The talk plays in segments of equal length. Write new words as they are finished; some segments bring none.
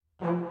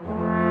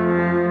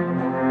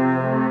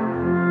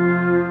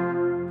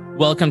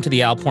Welcome to the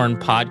Alphorn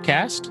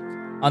Podcast.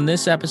 On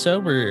this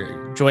episode,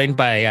 we're joined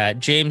by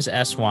James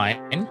S.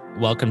 Wine.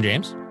 Welcome,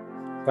 James.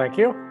 Thank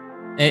you.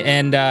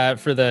 And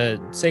for the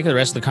sake of the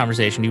rest of the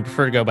conversation, do you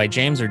prefer to go by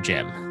James or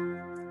Jim?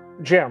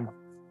 Jim.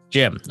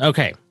 Jim.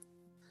 Okay.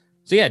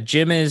 So yeah,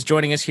 Jim is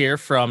joining us here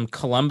from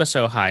Columbus,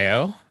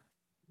 Ohio.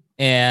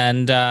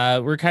 And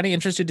we're kind of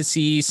interested to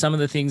see some of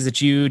the things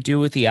that you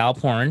do with the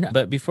Alphorn.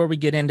 But before we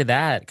get into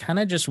that, kind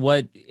of just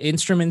what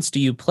instruments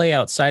do you play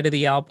outside of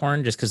the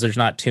Alphorn? Just because there's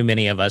not too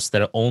many of us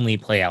that only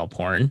play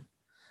Alphorn.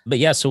 But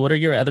yeah, so what are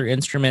your other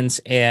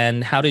instruments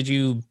and how did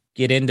you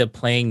get into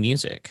playing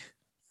music?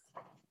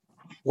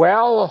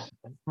 Well,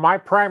 my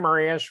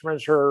primary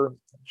instruments are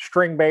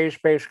string bass,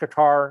 bass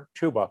guitar,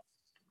 tuba.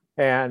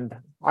 And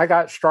I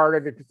got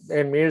started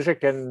in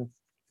music in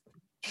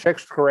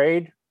sixth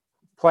grade,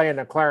 playing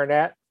the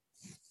clarinet.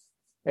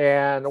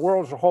 And the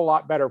world's a whole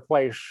lot better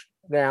place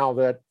now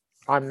that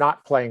I'm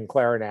not playing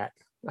clarinet.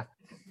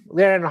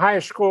 Then in high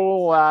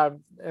school, and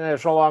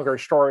it's no longer a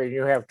story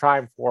you have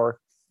time for,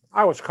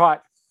 I was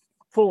caught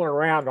fooling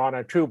around on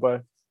a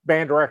tuba.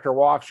 Band director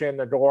walks in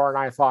the door and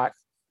I thought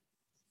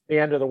the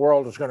end of the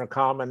world is going to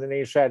come. And then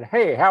he said,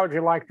 "Hey, how would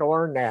you like to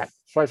learn that?"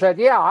 So I said,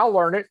 "Yeah, I'll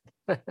learn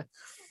it."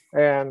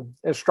 And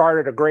it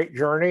started a great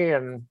journey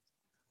and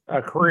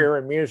a career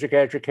in music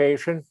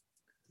education.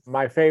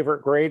 My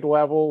favorite grade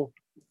level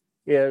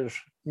is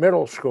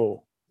middle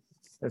school.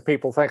 And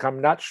people think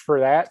I'm nuts for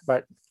that,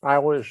 but I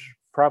was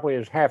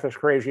probably half as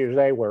crazy as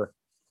they were.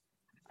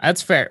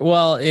 That's fair.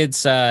 Well,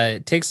 it's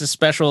takes a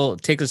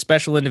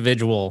special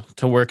individual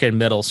to work in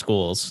middle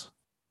schools.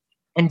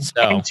 And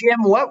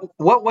Jim,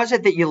 what was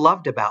it that you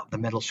loved about the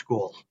middle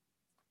school?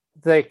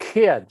 The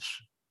kids,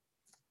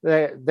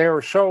 they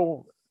were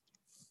so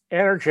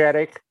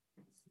energetic,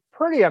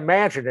 pretty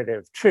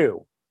imaginative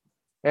too.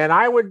 And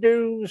I would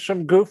do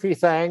some goofy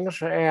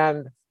things.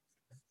 And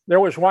there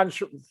was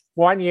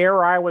one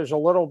year I was a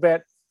little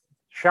bit,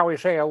 shall we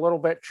say, a little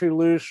bit too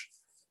loose,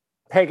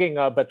 pegging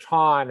a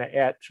baton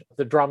at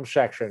the drum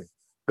section.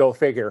 Go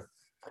figure.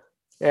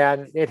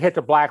 And it hit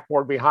the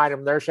blackboard behind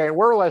them. They're saying,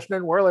 we're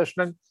listening.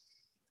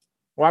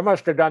 Well, I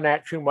must have done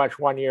that too much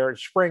one year at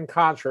spring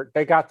concert.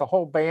 They got the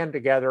whole band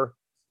together.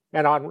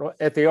 And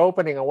at the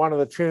opening of one of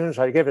the tunes,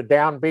 I give a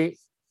downbeat,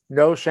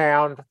 no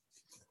sound,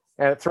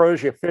 and it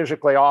throws you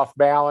physically off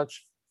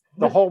balance.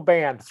 The whole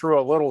band threw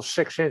a little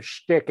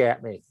 6-inch stick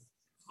at me.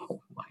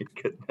 Oh my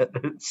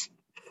goodness.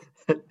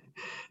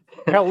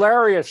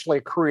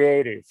 Hilariously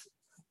creative.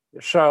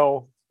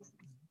 So,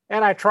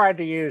 and I tried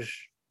to use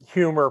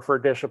humor for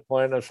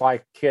discipline. It's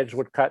like kids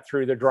would cut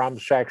through the drum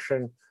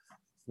section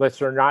that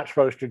they're not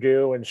supposed to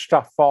do and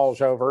stuff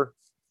falls over.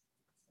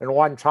 And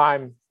one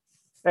time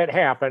it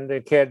happened, a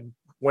kid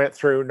went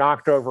through,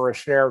 knocked over a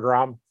snare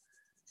drum,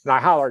 and I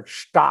hollered,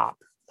 "Stop."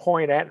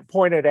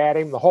 Pointed at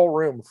him, the whole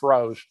room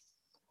froze.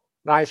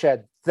 And I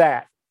said,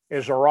 "That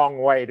is the wrong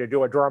way to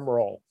do a drum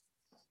roll."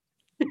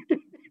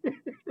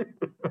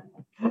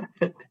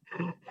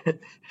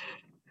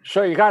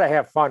 So you got to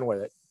have fun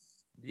with it.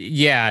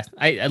 Yeah,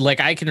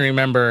 I can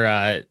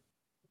remember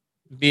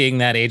being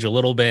that age a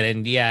little bit,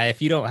 and yeah,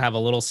 if you don't have a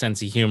little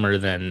sense of humor,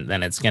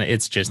 then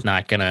it's just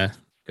not gonna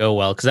go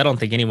well. Because I don't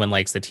think anyone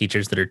likes the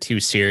teachers that are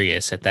too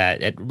serious at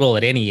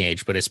any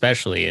age, but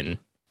especially in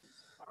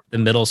the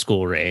middle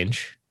school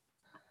range.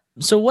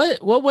 So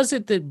what was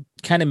it that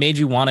kind of made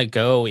you want to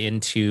go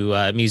into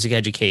music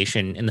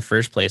education in the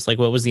first place? Like,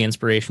 what was the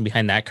inspiration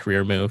behind that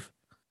career move?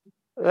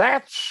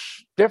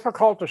 That's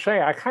difficult to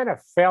say. I kind of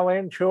fell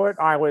into it.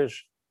 I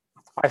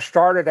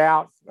started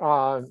out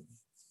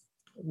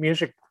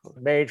music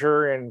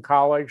major in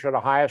college at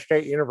Ohio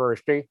State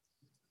University.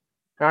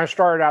 And I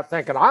started out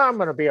thinking, I'm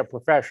going to be a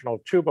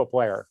professional tuba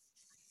player.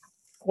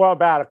 Well,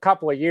 about a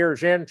couple of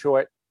years into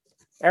it,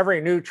 every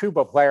new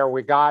tuba player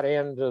we got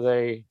into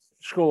the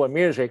School of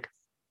Music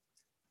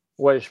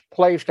was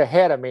placed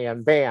ahead of me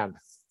in band.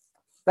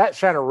 That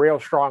sent a real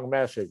strong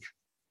message.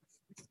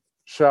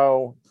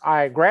 So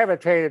I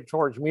gravitated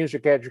towards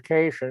music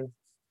education.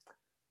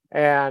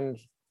 And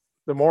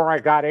the more I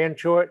got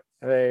into it,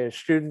 the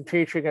student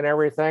teaching and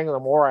everything, the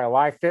more I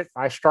liked it.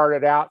 I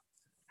started out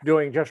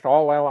doing just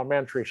all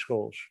elementary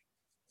schools.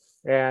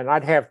 And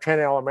I'd have 10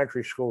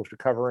 elementary schools to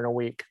cover in a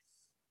week,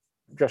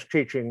 just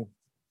teaching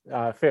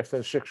fifth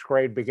and sixth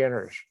grade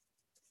beginners.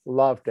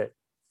 Loved it.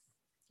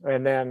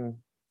 And then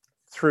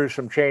through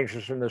some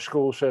changes in the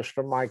school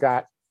system, I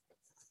got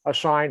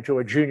assigned to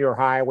a junior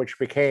high, which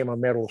became a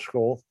middle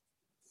school,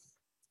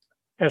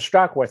 and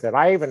stuck with it.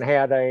 I even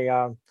had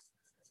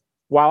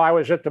while I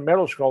was at the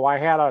middle school, I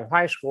had a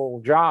high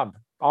school job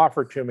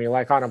offered to me,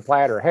 like on a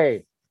platter.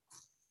 "Hey,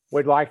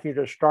 we'd like you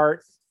to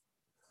start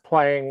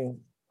playing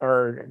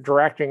or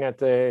directing at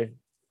the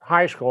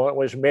high school." It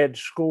was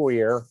mid-school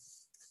year.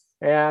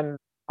 And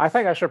I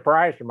think I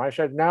surprised him. I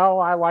said, "No,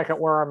 I like it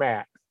where I'm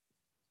at."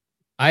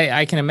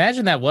 I can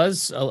imagine that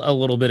was a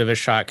little bit of a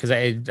shock because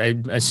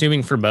I'm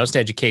assuming for most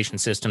education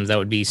systems that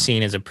would be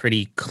seen as a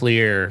pretty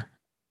clear,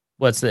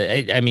 just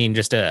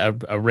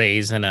a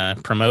raise and a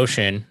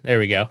promotion. There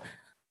we go.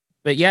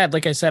 But yeah,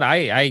 like I said,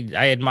 I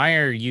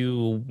admire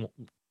you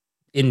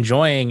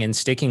enjoying and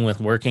sticking with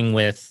working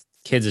with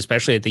kids,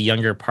 especially at the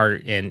younger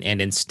part, and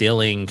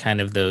instilling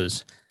kind of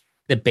the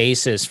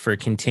basis for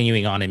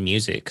continuing on in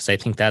music. Because I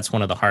think that's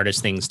one of the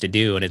hardest things to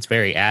do. And it's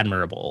very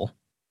admirable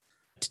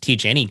to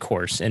teach any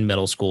course in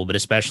middle school, but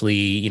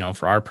especially,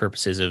 for our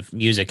purposes of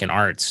music and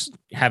arts,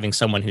 having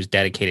someone who's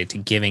dedicated to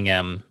giving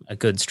them a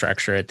good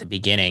structure at the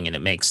beginning, and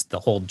it makes the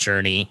whole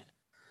journey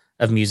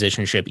of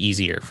musicianship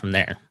easier from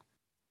there.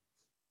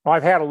 Well,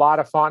 I've had a lot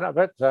of fun of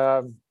it.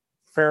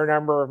 Fair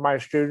number of my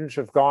students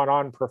have gone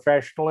on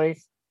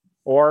professionally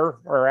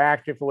or are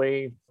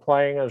actively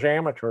playing as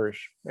amateurs,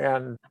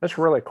 and that's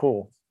really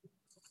cool.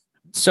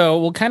 So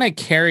we'll kind of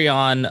carry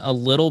on a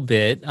little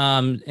bit.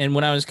 And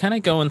when I was kind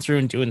of going through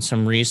and doing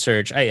some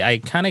research, I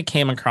kind of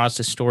came across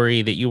a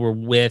story that you were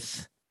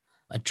with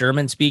a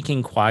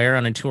German-speaking choir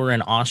on a tour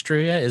in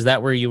Austria. Is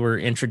that where you were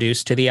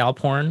introduced to the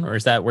Alphorn, or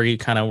is that where you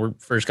kind of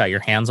first got your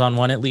hands on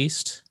one, at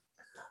least?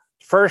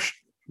 First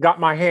got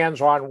my hands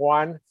on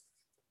one.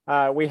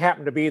 We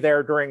happened to be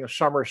there during the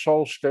summer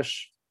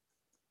solstice,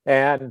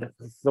 and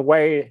the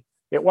way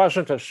it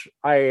wasn't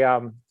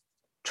a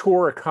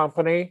tour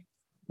company.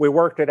 We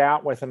worked it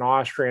out with an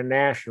Austrian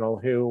national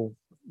who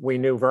we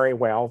knew very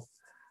well,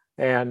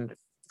 and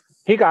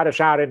he got us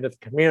out into the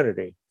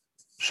community.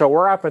 So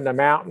we're up in the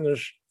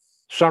mountains,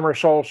 summer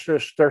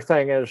solstice. Their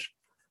thing is,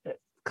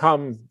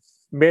 come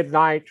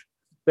midnight,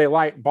 they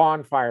light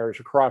bonfires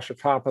across the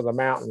top of the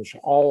mountains,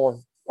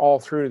 all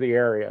through the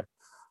area.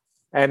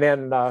 And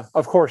then,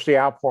 of course, the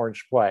Alphorns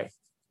play.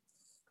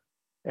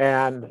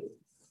 And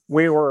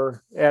we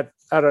were at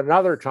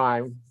another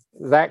time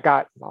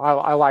that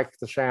I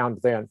liked the sound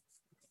then.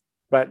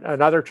 But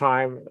another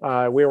time,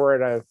 we were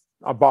at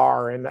a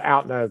bar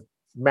out in the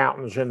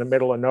mountains in the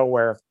middle of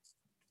nowhere.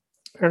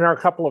 And there are a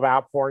couple of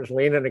Alphorns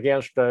leaning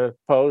against a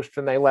post,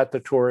 and they let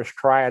the tourists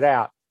try it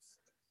out.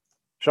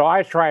 So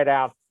I tried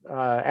out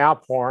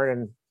Alphorn,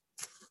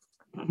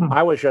 and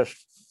I was just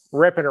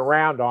ripping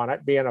around on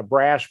it, being a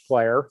brass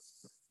player,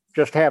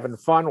 just having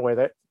fun with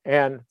it.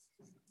 And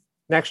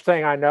next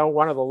thing I know,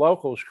 one of the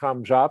locals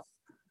comes up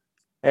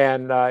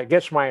and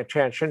gets my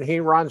attention. He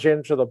runs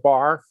into the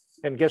bar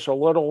and gets a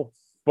little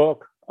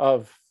book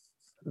of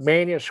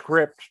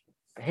manuscript,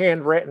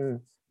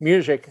 handwritten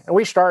music, and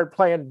we started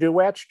playing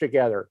duets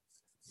together.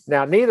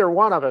 Now, neither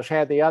one of us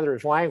had the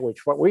other's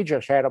language, but we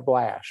just had a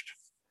blast.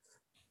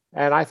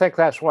 And I think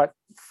that's what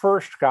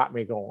first got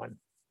me going.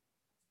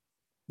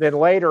 Then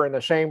later in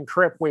the same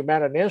trip, we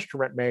met an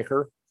instrument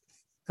maker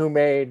who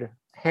made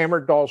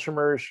hammered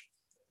dulcimers,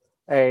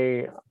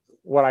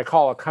 what I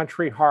call a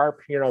country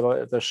harp,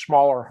 the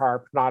smaller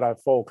harp, not a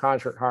full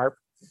concert harp,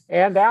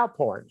 and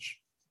Alphorns.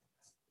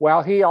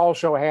 Well, he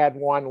also had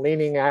one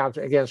leaning out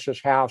against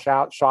his house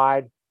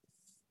outside.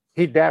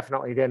 He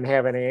definitely didn't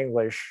have any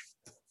English.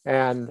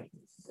 And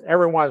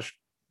everyone's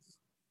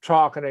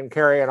talking and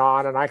carrying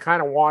on. And I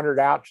kind of wandered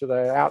out to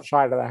the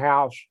outside of the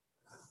house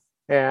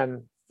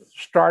and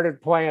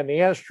started playing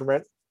the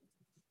instrument.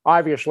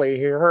 Obviously,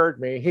 he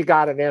heard me. He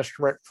got an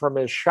instrument from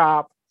his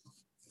shop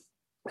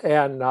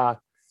and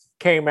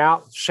came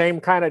out, same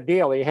kind of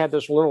deal. He had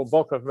this little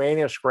book of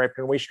manuscript,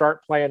 and we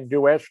start playing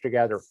duets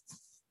together.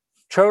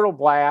 Total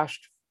blast.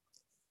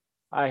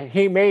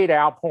 He made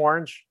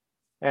Alphorns,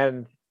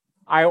 and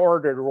I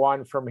ordered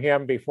one from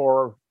him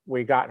before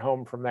we got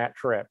home from that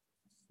trip.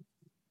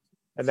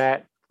 And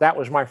that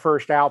was my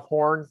first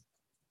Alphorn.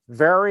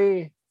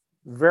 Very,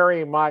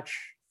 very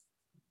much,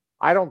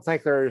 I don't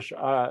think there's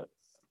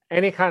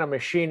any kind of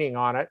machining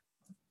on it.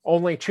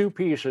 Only two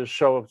pieces,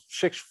 so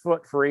 6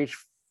 foot for each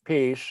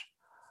piece,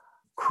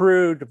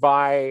 crewed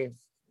by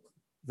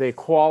the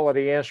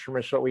quality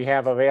instruments that we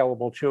have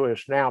available to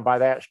us now by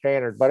that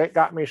standard. But it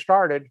got me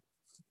started.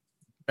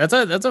 That's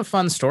a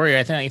fun story.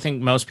 I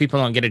think most people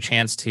don't get a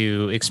chance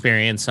to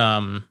experience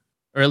or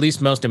at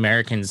least most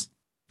Americans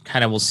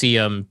kind of will see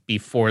them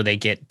before they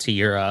get to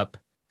Europe.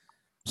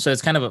 So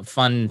it's kind of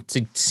fun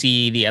to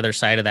see the other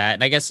side of that.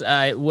 And I guess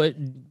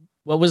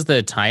what was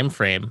the time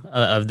frame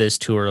of this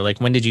tour?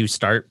 Like, when did you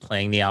start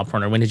playing the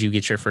Alphorn, or when did you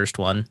get your first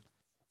one?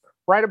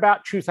 Right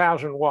about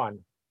 2001.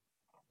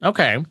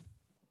 Okay.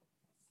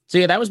 So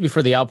yeah, that was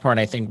before the Alphorn,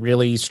 I think,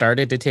 really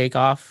started to take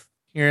off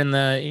here in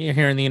the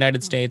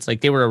United States.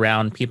 Like, they were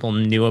around, people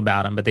knew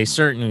about them, but they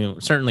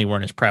certainly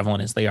weren't as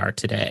prevalent as they are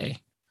today.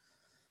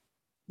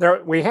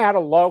 We had a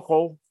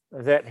local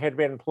that had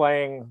been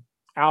playing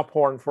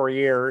Alphorn for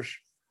years,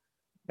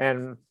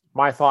 and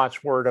my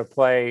thoughts were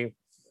to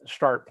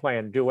start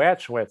playing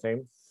duets with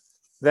him.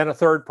 Then a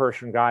third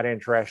person got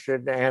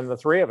interested, and the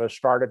three of us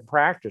started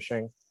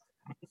practicing,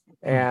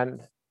 and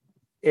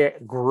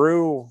it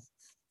grew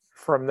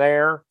from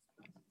there.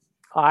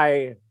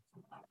 I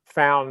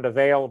found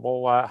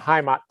available,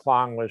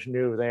 Heimatklang was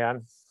new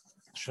then.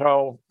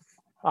 So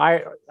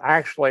I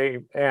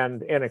actually,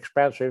 and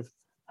inexpensive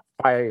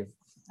by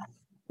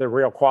the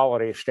real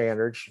quality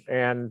standards,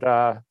 and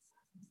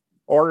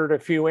ordered a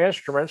few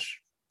instruments,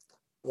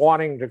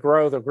 wanting to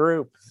grow the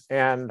group.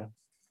 And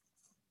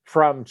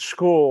from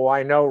school,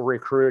 I know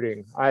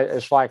recruiting.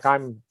 It's like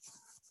I'm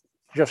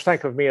just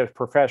think of me as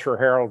Professor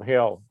Harold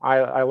Hill.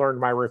 I learned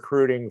my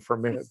recruiting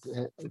from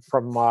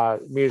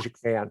Music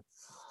Man.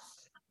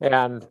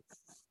 And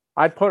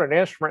I'd put an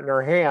instrument in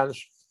their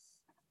hands.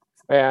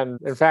 And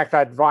in fact,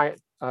 I'd invite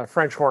a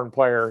French horn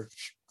player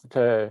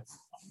to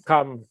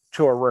come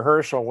to a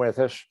rehearsal with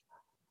us.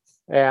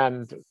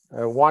 And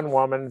one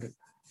woman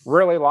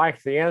really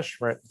liked the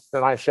instrument.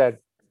 And I said,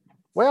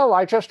 well,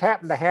 I just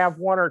happen to have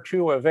one or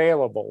two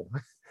available.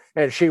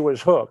 And she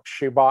was hooked.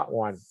 She bought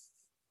one.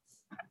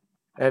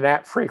 And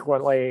that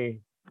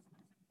frequently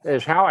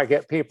is how I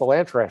get people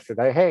interested.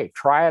 Hey,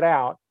 try it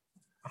out.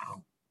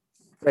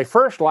 They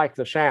first like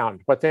the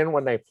sound, but then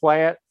when they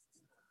play it,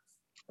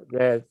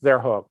 they're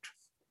hooked.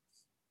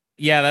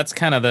 Yeah, that's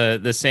kind of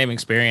the same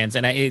experience.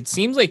 And it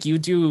seems like you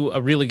do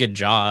a really good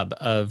job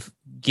of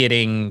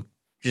getting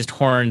just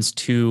horns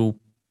to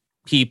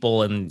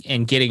people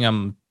and getting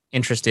them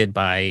interested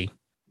by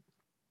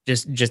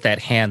just that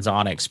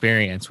hands-on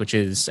experience, which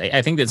is,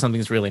 I think that's something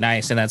that's really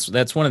nice. And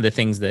that's one of the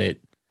things that,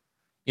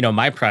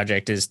 my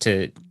project is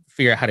to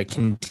figure out how to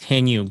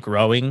continue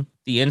growing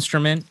the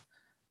instrument.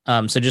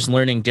 So just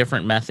learning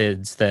different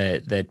methods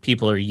that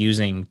people are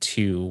using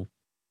to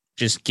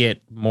just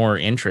get more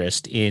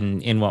interest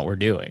in what we're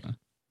doing.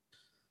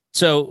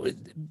 So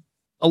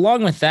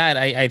along with that,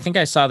 I think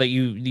I saw that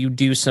you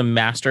do some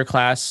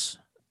masterclass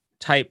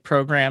type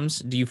programs.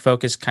 Do you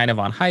focus kind of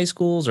on high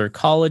schools or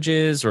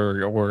colleges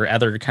or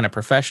other kind of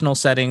professional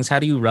settings? How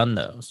do you run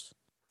those?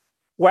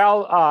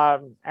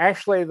 Well,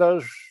 actually,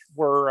 those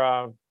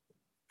were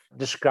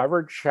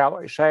discovered, shall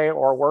we say,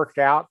 or worked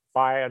out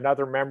by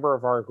another member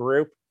of our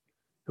group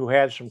who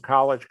had some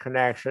college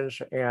connections.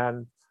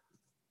 And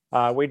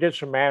we did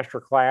some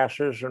master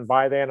classes. And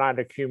by then, I'd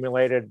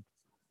accumulated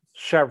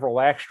several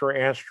extra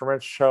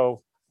instruments.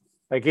 So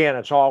again,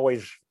 it's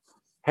always,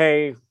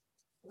 hey,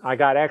 I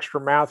got extra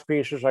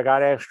mouthpieces. I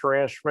got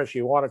extra instruments.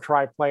 You want to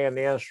try playing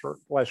the instrument?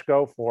 Let's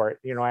go for it.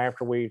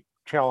 After we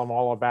tell them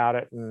all about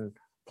it and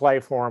play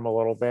for them a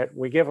little bit,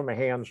 we give them a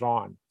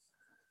hands-on.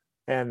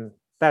 And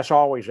that's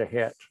always a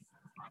hit.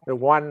 The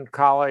one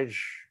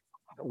college,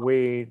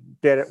 we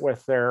did it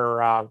with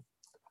their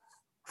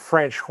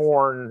French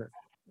horn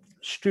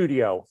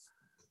studio.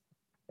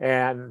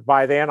 And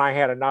by then I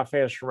had enough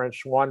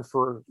instruments,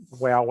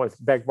 with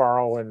beg,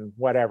 borrow, and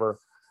whatever.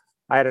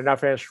 I had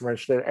enough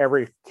instruments that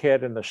every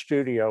kid in the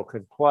studio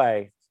could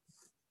play.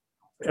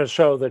 And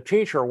so the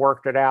teacher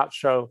worked it out.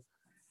 So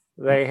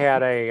they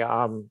had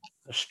a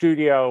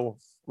studio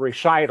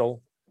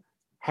recital.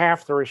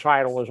 Half the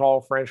recital was all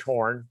French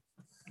horn.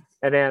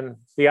 And then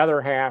the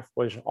other half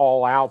was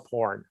all Alp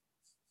horn.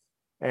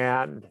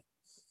 And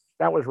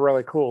that was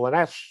really cool. And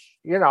that's,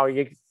 you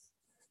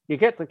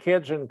get the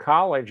kids in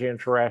college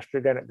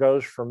interested and it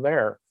goes from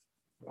there.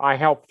 I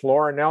helped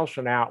Laura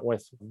Nelson out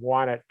with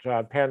one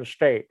at Penn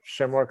State,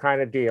 similar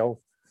kind of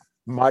deal,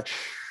 much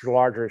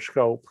larger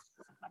scope.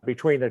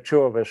 Between the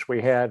two of us,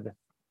 we had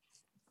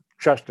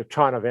just a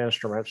ton of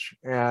instruments.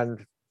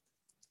 And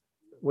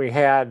we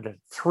had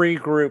 3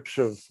 groups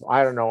of,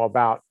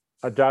 about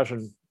a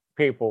dozen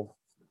people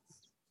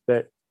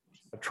that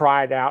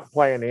tried out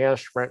playing the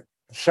instrument.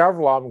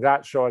 Several of them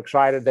got so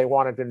excited they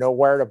wanted to know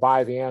where to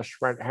buy the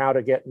instrument, how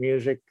to get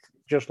music,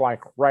 just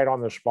like right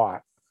on the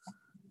spot.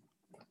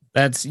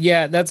 I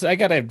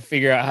got to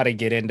figure out how to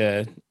get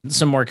into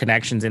some more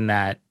connections in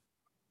that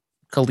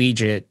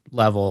collegiate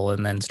level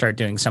and then start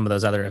doing some of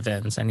those other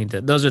events.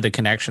 Those are the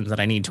connections that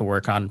I need to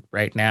work on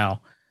right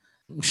now.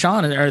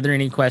 Sean, are there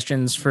any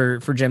questions for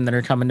Jim that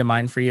are coming to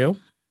mind for you?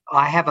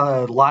 I have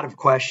a lot of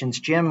questions.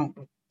 Jim,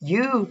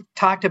 you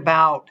talked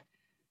about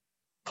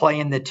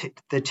playing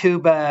the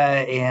tuba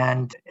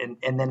and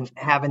then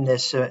having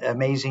this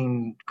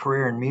amazing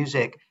career in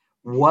music.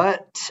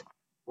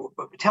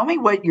 Tell me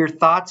what your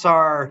thoughts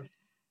are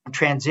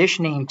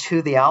transitioning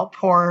to the Alp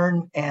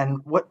horn, and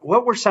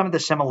what were some of the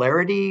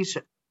similarities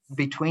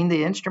between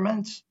the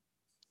instruments?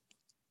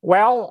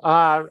 Well,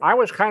 I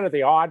was kind of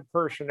the odd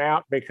person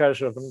out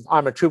because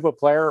I'm a tuba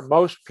player.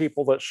 Most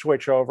people that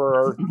switch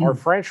over are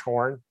French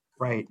horn,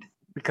 right?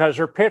 Because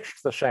they're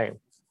pitched the same,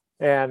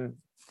 and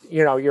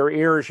your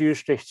ears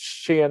used to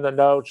seeing the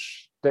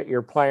notes that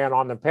you're playing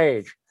on the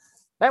page.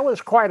 That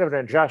was quite an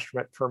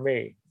adjustment for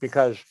me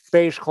because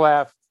bass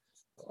clef,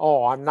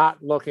 I'm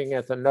not looking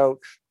at the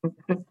notes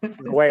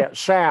the way it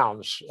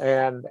sounds.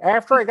 And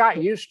after I got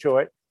used to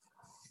it,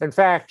 in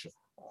fact,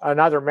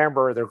 another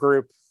member of the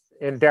group,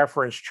 in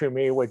deference to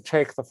me, would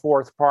take the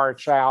fourth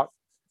parts out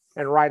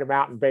and write them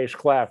out in bass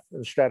clef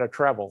instead of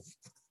treble.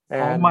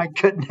 And oh my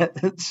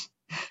goodness.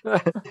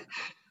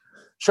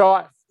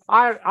 So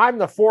I'm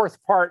the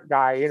fourth part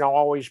guy,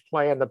 always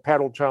playing the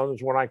pedal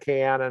tones when I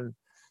can and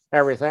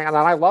everything. And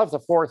I love the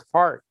fourth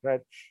part,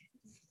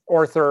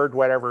 or third,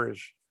 whatever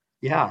is.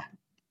 Yeah.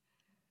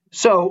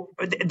 So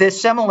the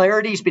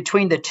similarities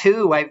between the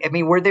two, I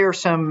mean, were there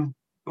some,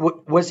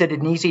 was it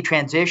an easy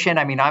transition?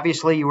 I mean,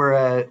 obviously you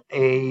were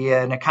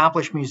an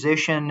accomplished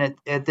musician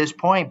at this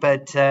point,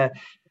 but,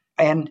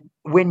 and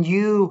when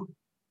you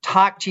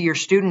talk to your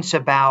students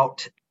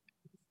about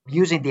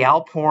using the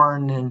Alp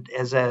horn and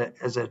as a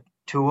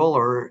tool,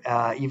 or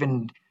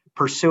even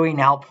pursuing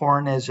Alp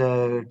horn as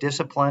a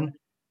discipline.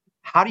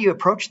 How do you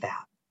approach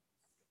that?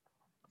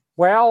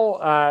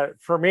 Well,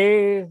 for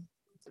me,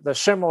 the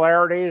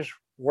similarities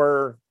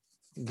were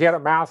get a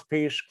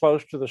mouthpiece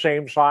close to the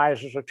same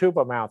size as a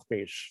tuba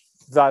mouthpiece,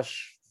 thus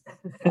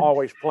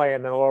always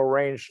playing the low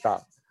range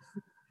stuff.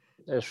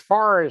 As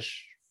far as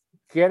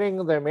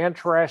getting them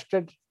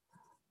interested,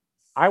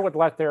 I would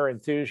let their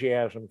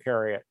enthusiasm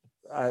carry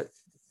it.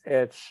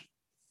 It's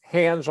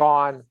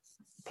hands-on,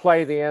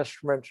 play the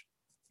instrument.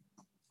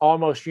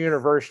 Almost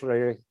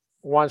universally,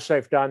 once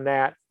they've done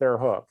that, they're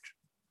hooked.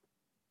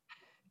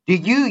 Do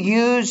you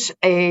use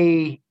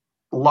a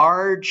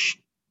large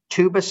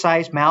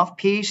tuba-sized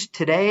mouthpiece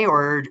today,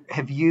 or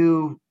have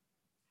you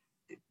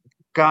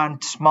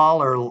gone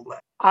smaller?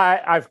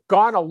 I've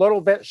gone a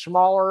little bit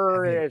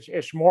smaller.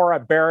 It's more a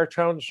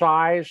baritone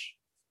size.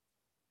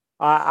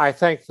 I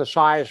think the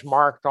size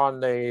marked on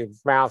the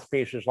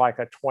mouthpiece is like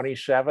a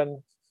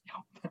 27.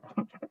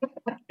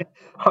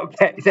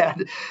 Okay,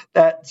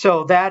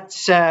 so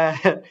that's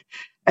at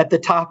the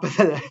top of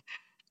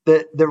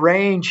the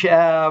range,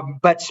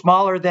 but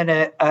smaller than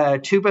a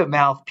tuba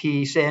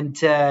mouthpiece. And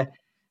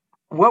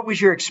what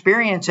was your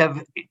experience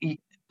of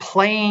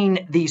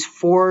playing these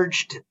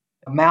forged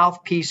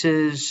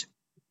mouthpieces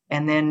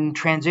and then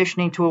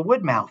transitioning to a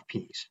wood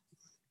mouthpiece?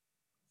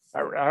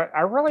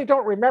 I really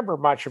don't remember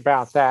much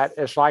about that.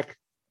 It's like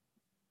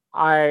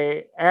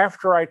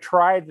after I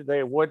tried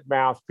the wood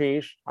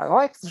mouthpiece, I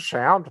liked the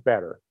sound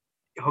better.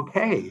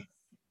 Okay.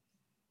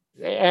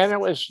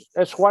 And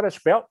it's what it's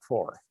built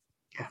for.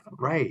 Yeah,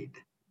 right.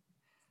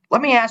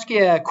 Let me ask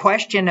you a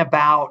question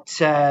about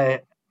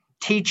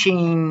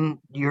teaching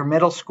your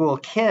middle school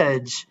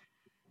kids.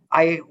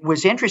 I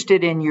was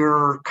interested in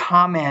your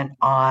comment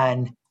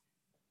on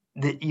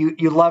that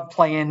you love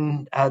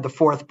playing the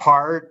fourth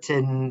part,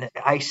 and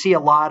I see a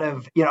lot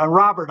of, and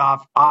Robert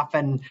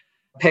often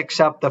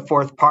picks up the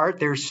fourth part.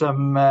 There's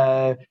some,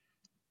 I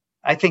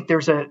think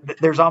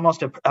there's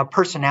almost a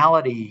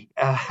personality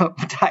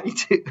tied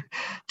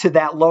to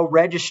that low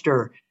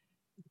register.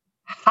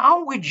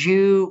 How would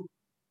you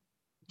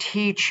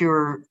teach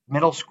your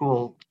middle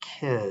school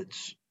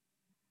kids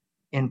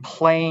in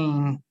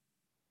playing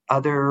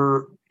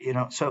other,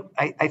 so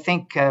I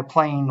think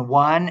playing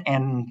 1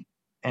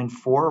 and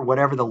 4,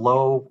 whatever the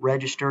low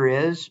register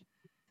is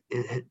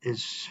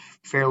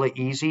fairly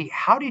easy.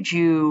 How did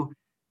you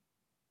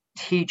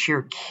teach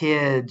your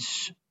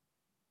kids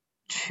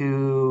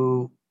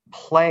to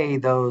play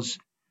those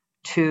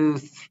 2,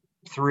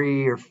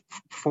 3, or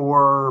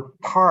 4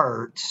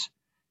 parts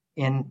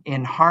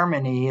in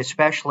harmony,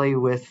 especially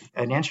with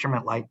an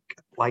instrument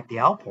like the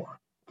Alp horn?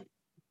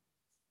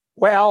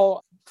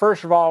 Well,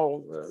 first of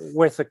all,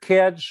 with the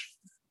kids,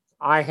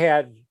 I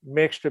had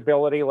mixed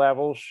ability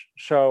levels.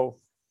 So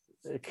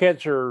the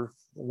kids are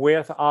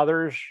with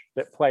others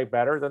that play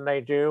better than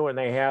they do, and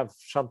they have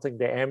something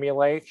to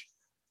emulate.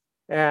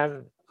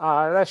 And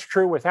that's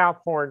true with Alp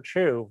horn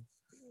too.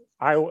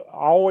 I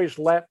always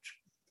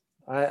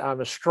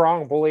I'm a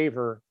strong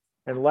believer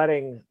in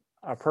letting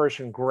a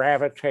person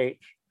gravitate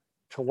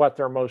to what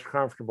they're most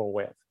comfortable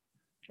with.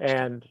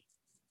 And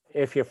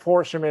if you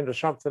force them into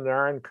something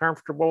they're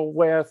uncomfortable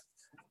with,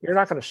 you're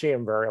not going to see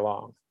them very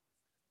long.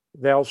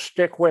 They'll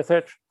stick with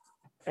it,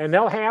 and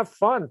they'll have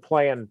fun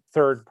playing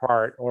third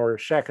part or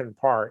second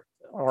part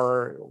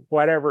or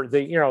whatever,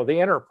 the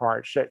inner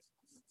parts that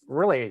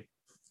really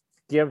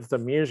give the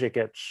music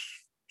its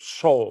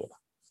soul.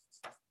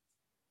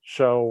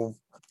 So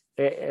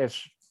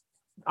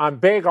I'm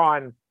big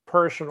on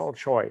personal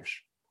choice.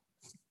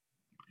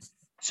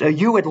 So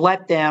you would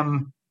let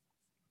them,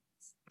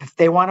 if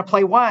they want to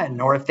play 1,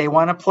 or if they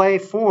want to play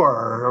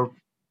 4,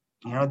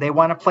 or they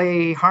want to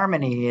play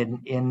harmony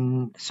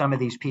in some of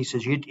these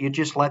pieces, you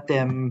just let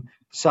them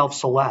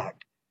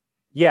self-select.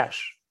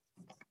 Yes.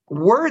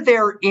 Were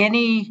there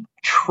any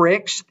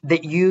tricks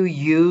that you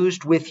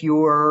used with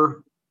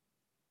your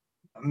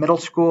middle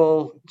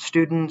school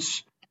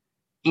students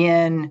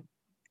in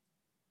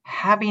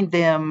having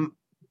them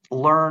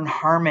learn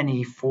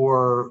harmony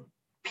for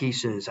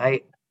pieces?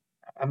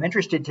 I'm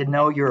interested to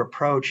know your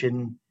approach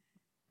in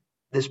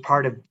this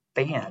part of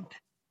band.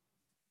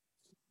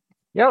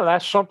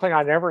 That's something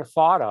I never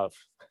thought of,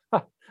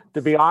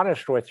 to be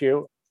honest with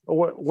you.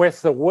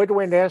 With the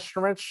woodwind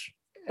instruments,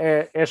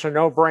 it's a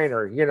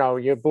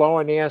no-brainer. You blow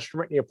in the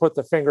instrument, and you put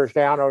the fingers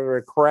down over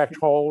the correct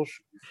holes,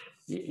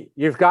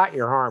 you've got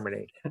your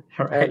harmony.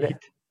 Right.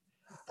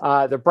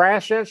 And the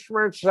brass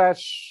instruments,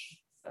 that's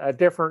a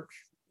different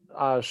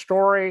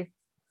story,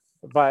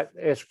 but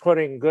it's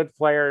putting good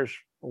players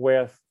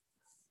with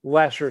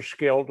lesser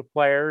skilled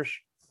players.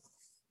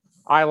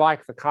 I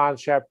like the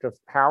concept of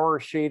power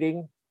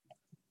seating,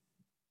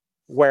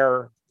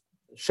 where,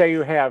 say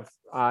you have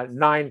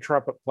 9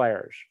 trumpet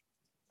players,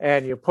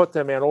 and you put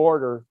them in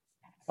order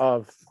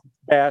of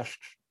best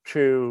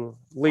to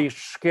least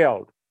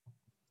skilled.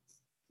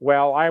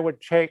 Well, I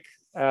would take,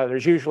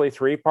 there's usually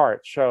 3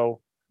 parts.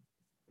 So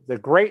the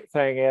great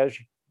thing is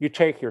you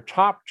take your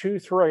top 2,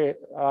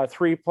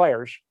 3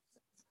 players,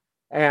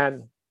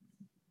 and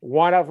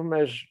one of them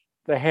is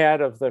the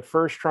head of the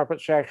first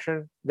trumpet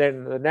section,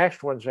 then the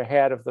next one's the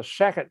head of the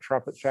second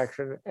trumpet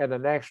section, and the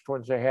next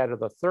one's the head of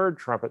the third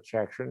trumpet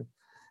section.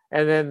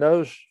 And then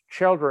those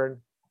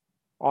children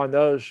on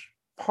those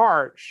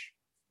parts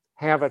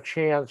have a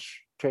chance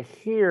to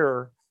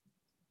hear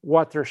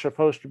what they're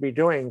supposed to be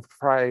doing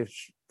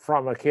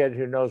from a kid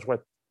who knows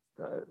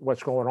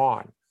what's going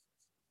on.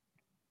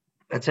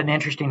 That's an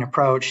interesting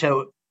approach.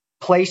 So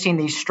placing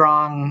these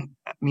strong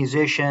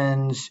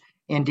musicians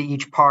into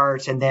each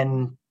parts and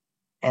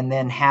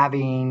then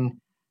having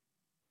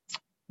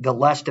the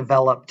less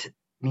developed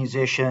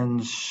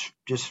musicians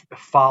just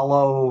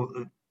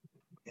follow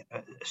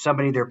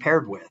somebody they're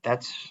paired with.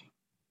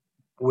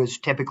 Was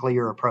typically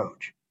your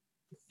approach.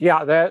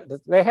 Yeah,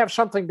 they have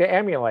something to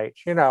emulate,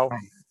 Right.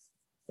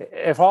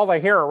 If all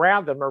they hear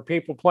around them are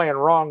people playing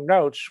wrong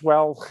notes,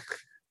 well,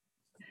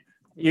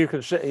 you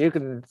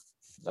can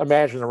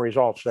imagine the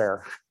results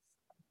there.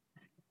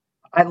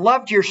 I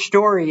loved your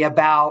story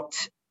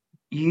about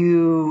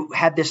you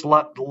had this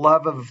love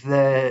of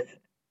the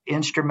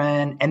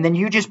instrument, and then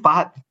you just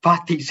bought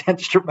these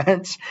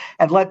instruments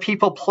and let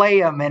people play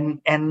them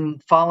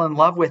and fall in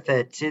love with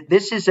it.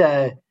 This is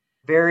a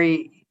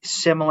very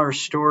similar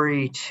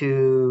story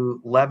to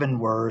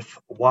Leavenworth,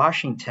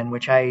 Washington,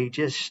 which I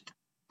just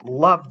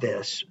love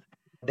this.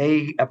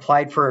 They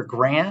applied for a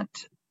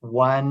grant,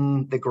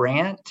 won the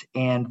grant,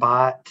 and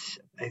bought,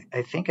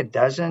 I think, a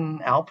dozen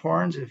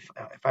Alphorns, if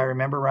I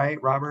remember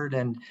right, Robert.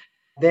 And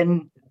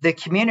then the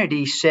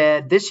community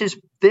said, this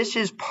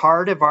is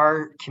part of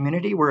our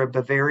community. We're a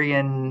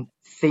Bavarian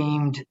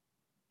themed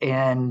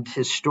and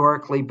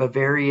historically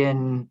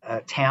Bavarian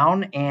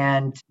town.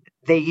 And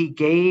they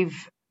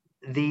gave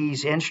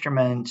these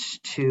instruments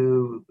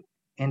to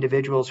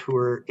individuals who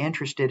were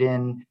interested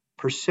in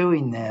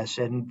pursuing this,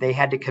 and they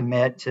had to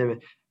commit to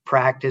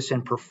practice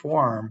and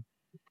perform.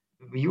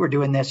 You were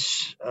doing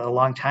this a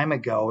long time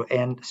ago.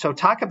 And so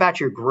talk about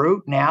your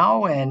group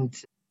now, and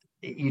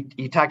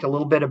you talked a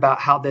little bit about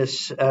how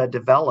this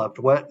developed.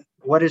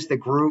 What is the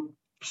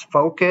group's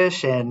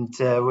focus, and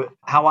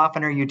how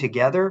often are you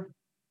together?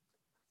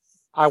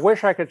 I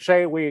wish I could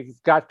say we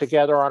got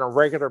together on a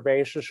regular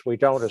basis. We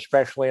don't,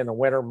 especially in the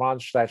winter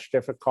months. That's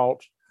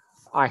difficult.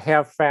 I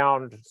have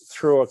found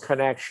through a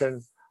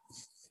connection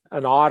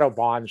an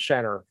Audubon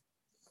center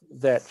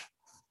that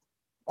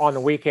on the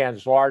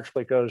weekends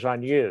largely goes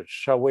unused.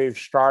 So we've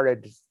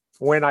started,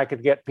 when I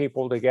could get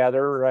people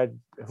together,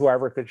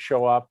 whoever could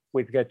show up,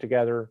 we'd get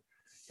together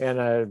in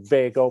a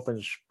big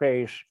open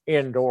space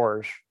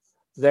indoors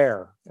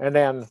there. And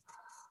then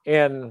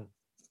in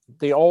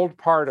the old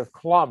part of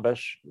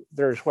Columbus,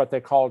 there's what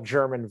they call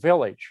German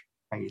Village.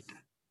 Right.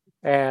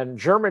 And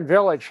German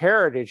Village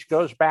heritage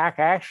goes back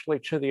actually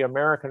to the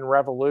American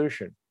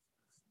Revolution.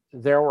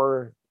 There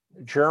were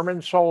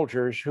German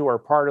soldiers who were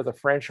part of the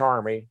French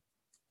army.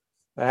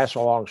 That's a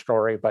long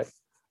story, but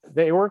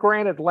they were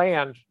granted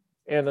land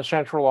in the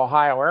central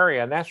Ohio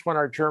area. And that's when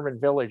our German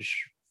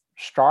Village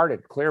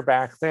started, clear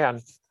back then.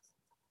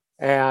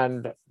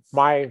 And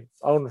my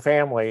own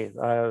family,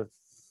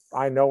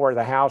 I know where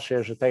the house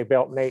is that they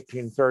built in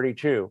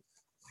 1832.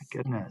 My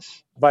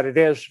goodness. But it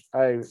is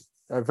a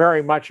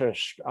very much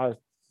a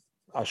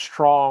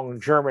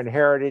strong German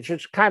heritage.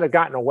 It's kind of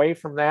gotten away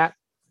from that,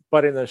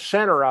 but in the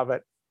center of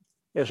it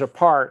is a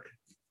park,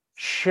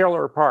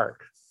 Schiller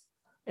Park.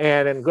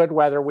 And in good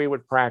weather, we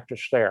would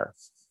practice there.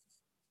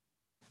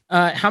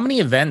 How many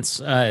events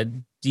do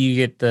you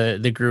get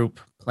the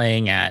group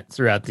playing at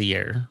throughout the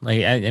year?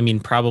 Like, I mean,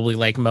 probably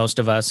like most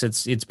of us,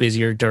 it's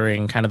busier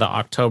during kind of the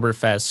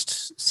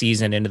Oktoberfest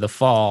season into the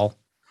fall.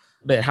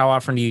 But how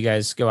often do you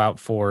guys go out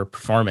for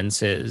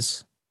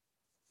performances?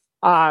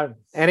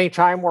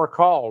 Anytime we're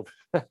called.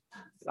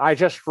 I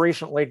just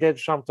recently did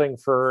something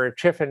for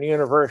Tiffin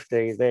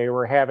University. They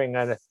were having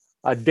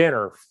a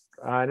dinner,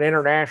 an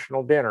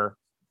international dinner,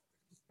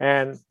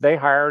 and they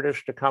hired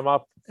us to come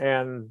up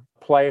and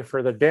play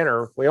for the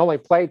dinner. We only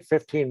played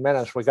 15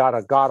 minutes. We got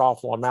a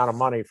god-awful amount of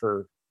money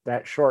for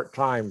that short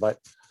time, but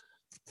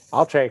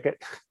I'll take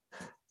it.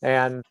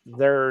 And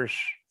there's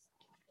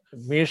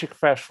music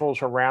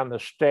festivals around the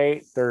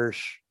state. There's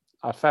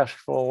a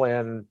festival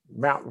in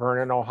Mount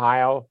Vernon,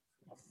 Ohio.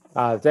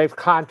 They've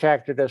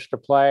contacted us to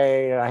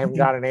play. I haven't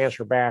got an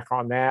answer back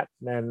on that,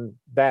 and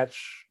that's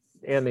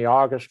in the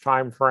August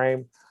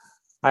timeframe.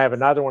 I have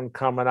another one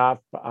coming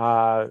up,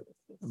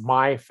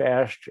 My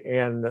Fest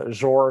in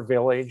Zoar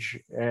Village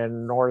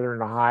in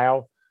northern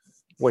Ohio,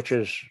 which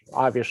is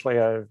obviously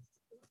a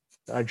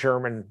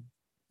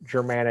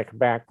Germanic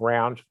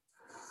background.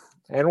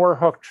 And we're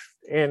hooked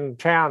in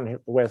town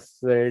with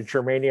the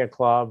Germania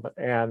Club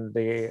and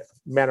the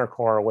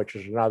Menachor, which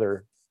is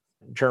another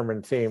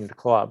German-themed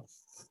club.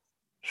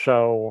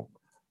 So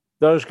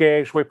those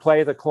gigs, we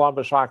play the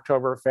Columbus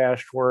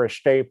Oktoberfest. We're a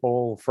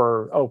staple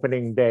for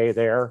opening day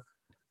there.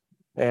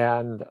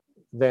 And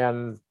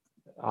then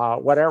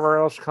whatever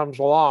else comes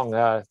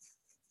along,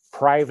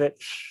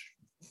 private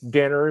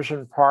dinners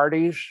and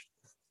parties.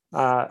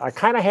 I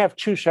kind of have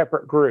two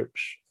separate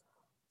groups.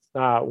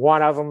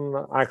 One of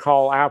them I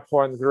call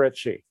Alphorn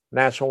Grützi. And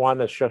that's the one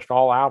that's just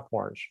all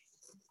Alphorns.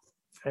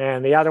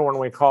 And the other one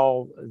we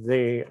call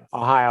the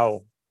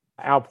Ohio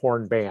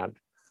Alphorn Band.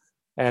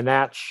 And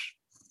that's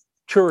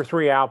 2 or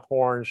 3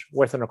 Alphorns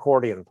with an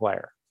accordion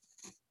player,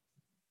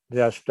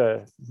 just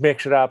to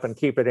mix it up and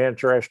keep it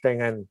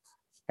interesting and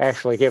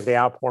actually give the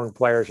Alphorn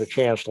players a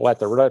chance to let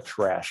the lips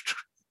rest.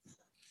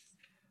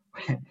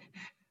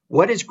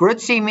 What does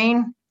Grützi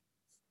mean?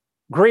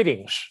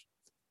 Greetings.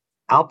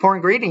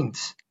 Alphorn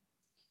greetings.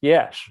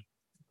 Yes.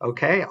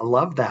 Okay, I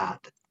love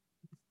that.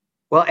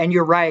 Well, and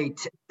you're right.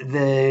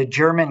 The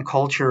German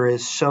culture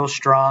is so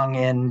strong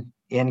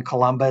in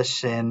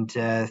Columbus and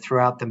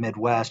throughout the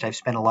Midwest. I've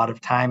spent a lot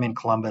of time in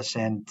Columbus,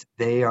 and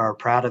they are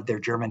proud of their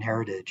German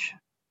heritage.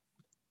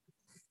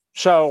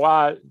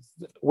 So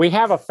we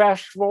have a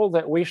festival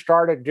that we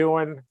started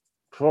doing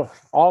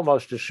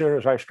almost as soon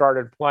as I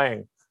started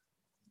playing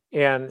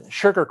in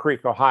Sugar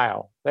Creek,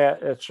 Ohio. They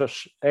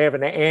have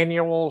an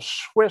annual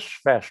Swiss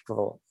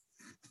festival.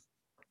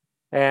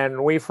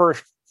 And we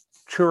first,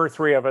 2 or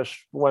 3 of us,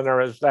 when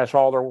that's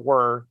all there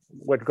were,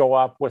 would go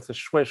up with the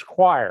Swiss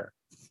choir.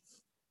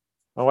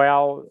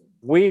 Well,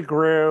 we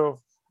grew,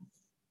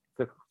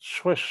 the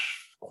Swiss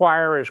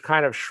choir is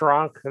kind of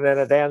shrunk, and then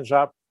it ends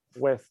up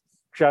with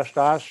just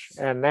us.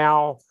 And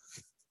now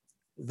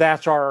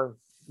that's our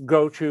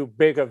go-to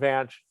big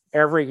event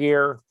every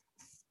year.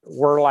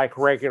 We're like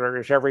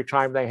regulars. Every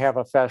time they have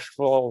a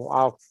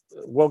festival,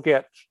 we'll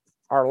get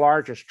our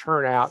largest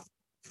turnout,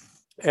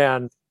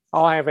 and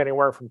I'll have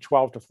anywhere from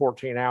 12 to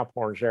 14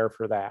 Alphorns there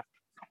for that.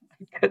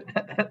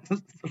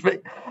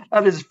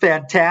 That is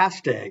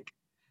fantastic.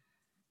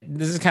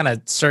 This is kind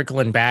of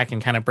circling back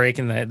and kind of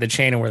breaking the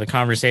chain of where the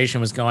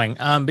conversation was going.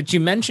 But you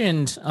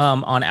mentioned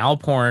on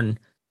Alphorn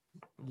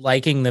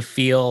liking the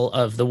feel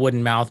of the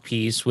wooden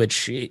mouthpiece,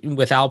 which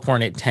with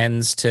Alphorn, it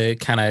tends to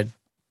kind of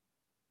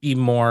be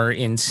more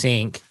in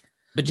sync.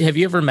 But have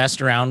you ever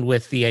messed around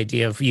with the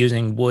idea of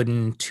using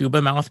wooden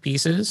tuba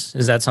mouthpieces?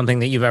 Is that something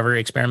that you've ever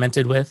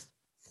experimented with?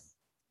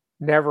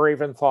 Never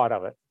even thought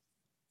of it.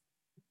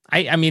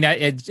 I mean,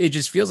 it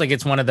just feels like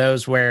it's one of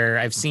those where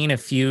I've seen a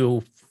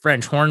few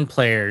French horn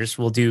players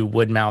will do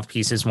wood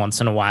mouthpieces once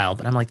in a while,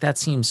 but I'm like, that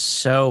seems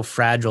so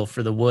fragile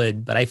for the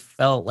wood. But I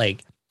felt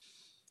like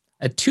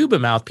a tuba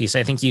mouthpiece,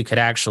 I think you could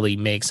actually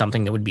make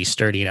something that would be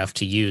sturdy enough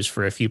to use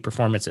for a few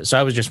performances. So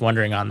I was just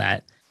wondering on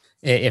that,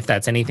 if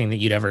that's anything that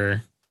you'd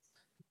ever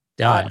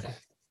done.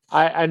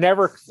 I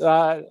never,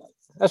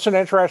 that's an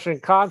interesting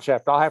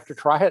concept. I'll have to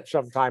try it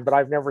sometime, but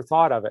I've never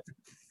thought of it.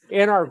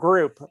 In our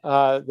group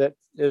that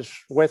is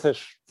with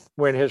us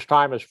when his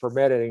time is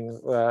permitting,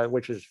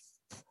 which is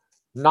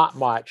not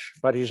much,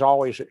 but he's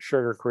always at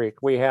Sugar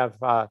Creek, we have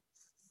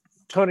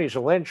Tony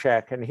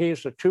Zelinchek, and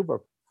he's the tuba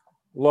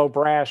low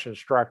brass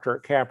instructor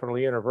at Capital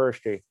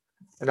University.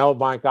 And oh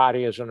my God,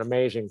 he is an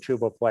amazing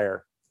tuba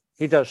player.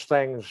 He does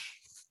things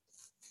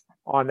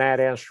on that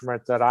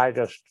instrument that I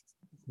just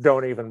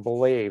don't even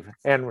believe.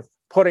 And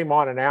put him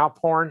on an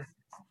Alphorn,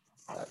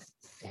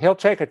 he'll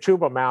take a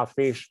tuba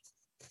mouthpiece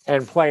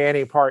and play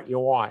any part you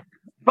want.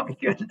 My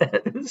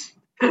goodness.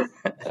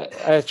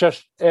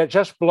 It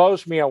just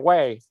blows me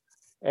away.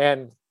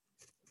 And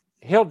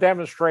he'll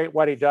demonstrate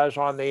what he does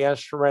on the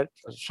instrument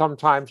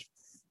sometimes,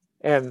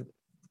 and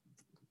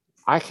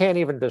I can't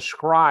even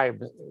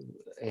describe.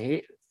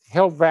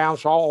 He'll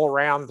bounce all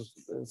around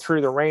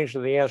through the range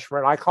of the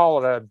instrument. I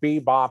call it a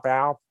bebop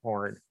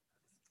Alphorn.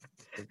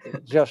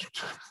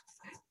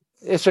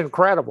 It's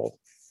incredible.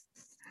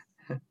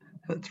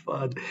 That's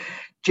fun.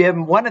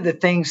 Jim, one of the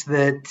things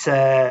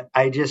that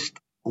I just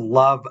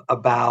love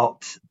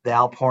about the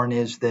Alphorn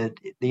is that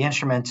the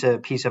instrument's a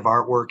piece of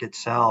artwork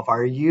itself.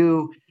 Do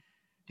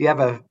you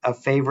have a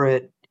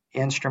favorite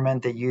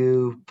instrument that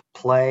you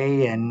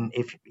play? And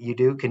if you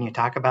do, can you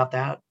talk about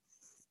that?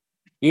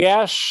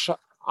 Yes,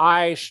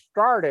 I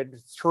started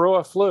through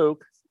a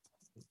fluke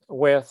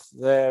with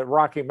the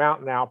Rocky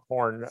Mountain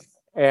Alphorn,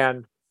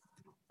 and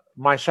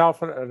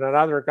myself and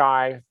another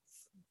guy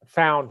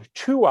found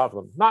 2 of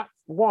them, not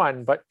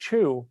 1, but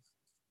 2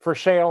 for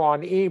sale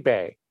on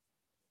eBay.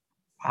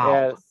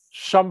 Wow.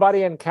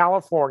 Somebody in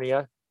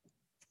California,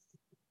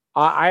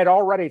 I had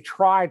already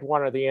tried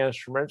one of the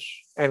instruments,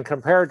 and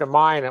compared to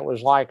mine, it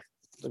was like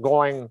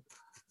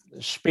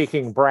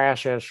speaking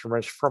brass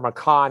instruments from a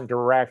con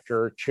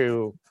director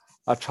to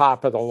a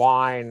top of the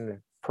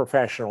line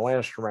professional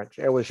instrument.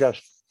 It was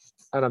just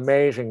an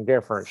amazing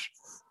difference.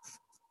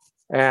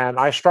 And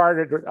I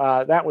started,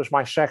 that was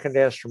my second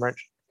instrument,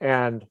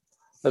 and it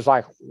was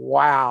like,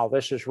 wow,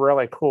 this is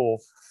really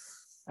cool.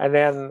 And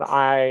then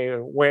I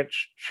went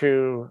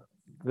to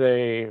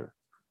the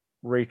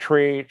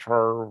retreat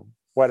or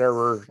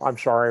whatever. I'm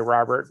sorry,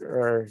 Robert.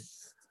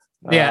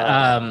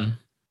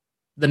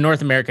 The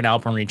North American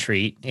Alphorn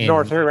Retreat.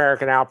 North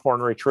American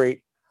Alphorn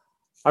Retreat.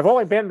 I've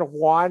only been to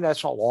one.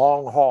 That's a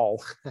long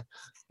haul.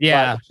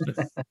 Yeah.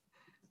 That's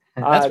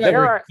why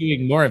we're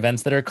doing more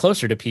events that are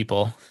closer to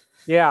people.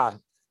 Yeah.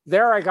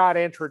 There I got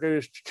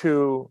introduced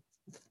to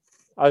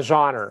a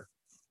Zahner,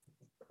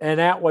 and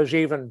that was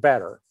even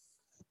better.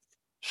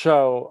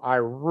 So I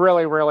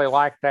really, really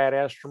liked that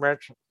instrument.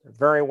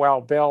 very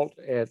well built.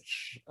 It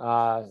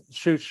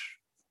suits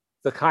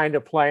the kind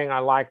of playing I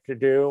like to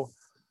do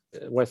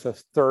with the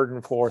third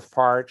and fourth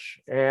parts,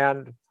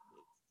 and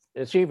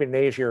it's even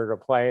easier to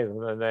play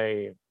than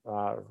the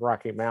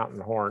Rocky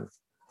Mountain horn.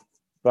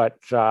 But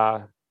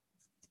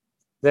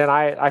then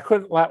I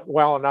couldn't let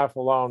well enough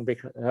alone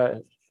because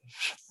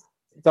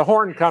the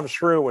horn comes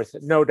through with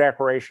no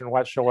decoration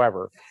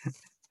whatsoever.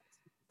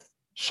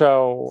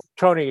 So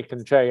Tony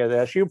can tell you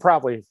this. You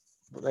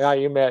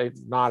may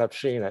not have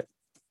seen it.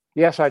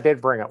 Yes, I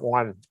did bring it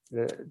one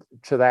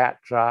to that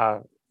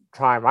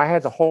time. I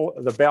had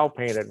the bell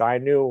painted. I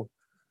knew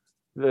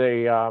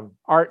the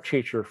art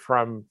teacher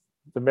from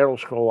the middle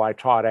school I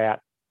taught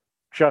at,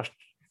 just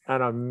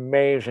an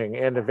amazing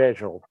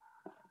individual.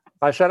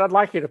 I said, I'd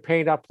like you to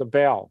paint up the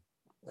bell.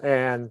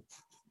 And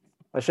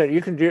I said,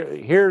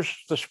 here's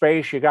the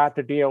space you got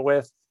to deal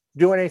with.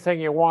 Do anything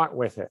you want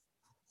with it.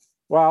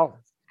 Well,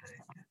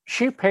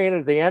 she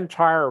painted the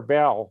entire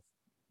bell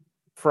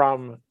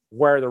from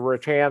where the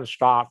rattan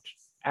stopped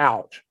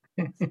out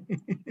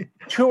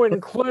to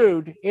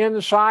include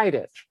inside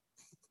it.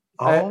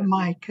 Oh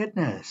my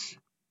goodness.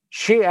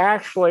 She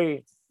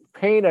actually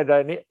painted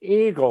an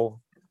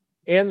eagle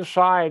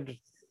inside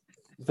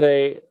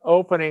the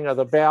opening of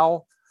the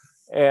bell,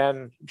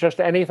 and just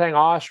anything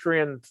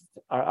Austrian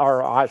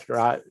or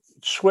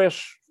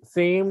Swiss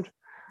themed.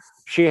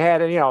 She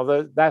had,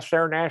 that's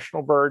their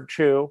national bird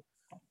too,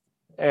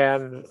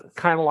 and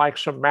kind of like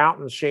some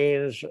mountain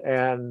scenes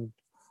and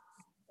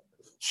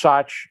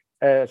such.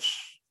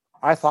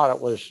 I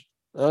thought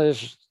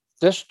is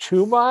this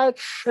too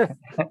much?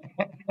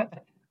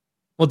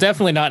 Well,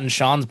 definitely not in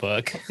Sean's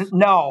book.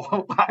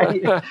 No.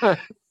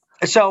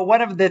 So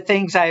one of the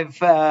things I've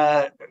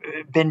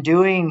been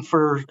doing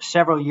for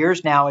several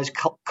years now is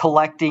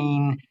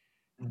collecting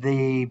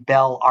the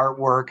bell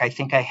artwork. I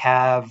think I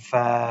have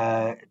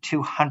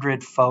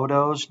 200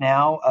 photos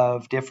now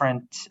of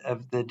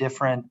the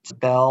different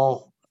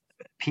bell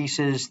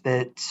pieces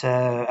that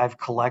I've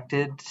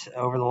collected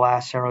over the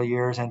last several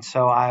years, and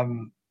so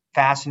I'm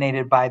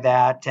fascinated by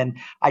that. And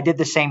I did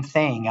the same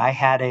thing. I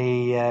had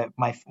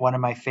one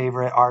of my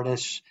favorite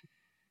artists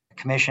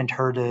commissioned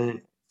her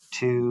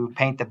to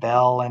paint the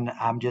bell, and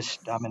I'm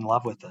in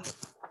love with it.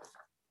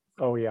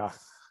 Oh yeah.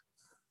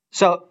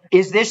 So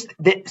is this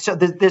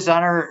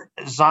Zonner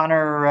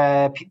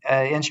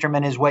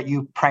instrument is what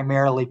you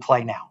primarily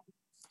play now?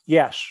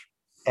 Yes.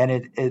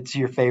 And it's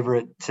your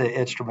favorite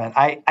instrument.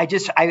 I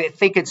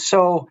think it's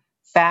so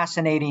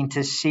fascinating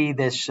to see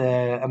this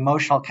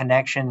emotional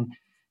connection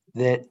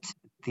that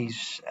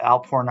these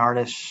Alphorn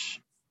artists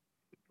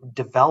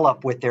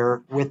develop with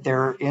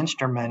their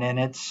instrument, and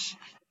it's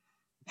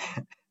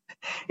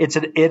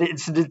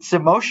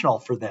emotional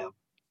for them.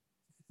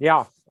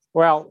 Yeah.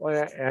 Well,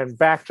 and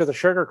back to the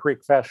Sugar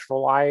Creek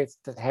Festival, I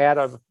had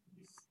a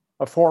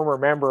former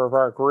member of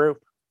our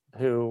group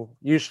who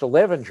used to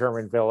live in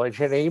German Village,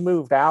 and he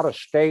moved out of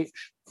state,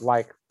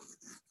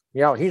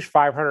 he's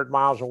 500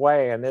 miles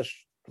away. And this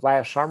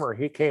last summer,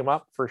 he came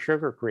up for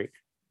Sugar Creek,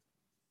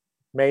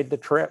 made the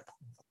trip.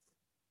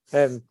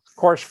 And of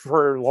course,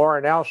 for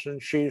Laura Nelson,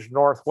 she's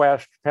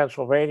Northwest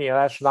Pennsylvania.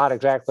 That's not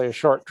exactly a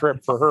short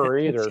trip for her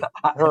either,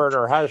 her and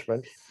her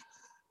husband.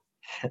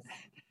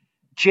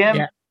 Jim,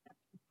 yeah.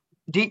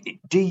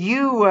 Do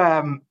you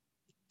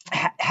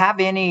have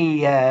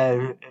any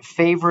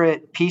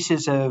favorite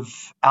pieces of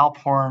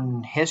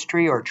Alphorn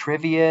history or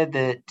trivia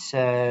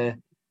that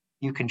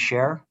you can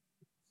share?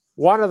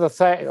 One of the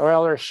things,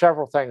 there's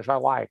several things I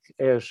like,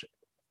 is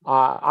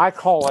I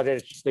call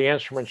it's the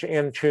instrument's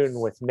in tune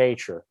with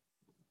nature.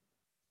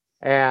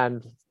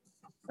 And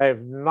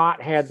I've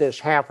not had this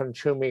happen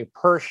to me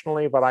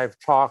personally, but I've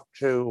talked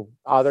to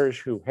others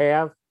who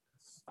have.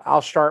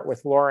 I'll start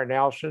with Laura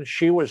Nelson.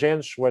 She was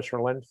in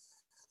Switzerland,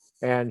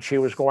 and she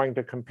was going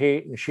to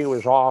compete, and she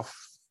was off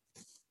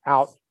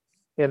out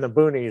in the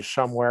boonies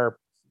somewhere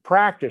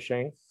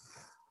practicing.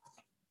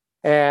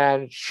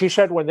 And she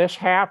said when this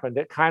happened,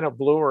 it kind of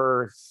blew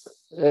her,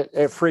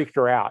 it freaked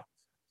her out.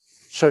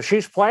 So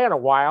she's playing a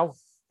while,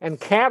 and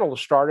cattle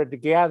started to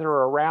gather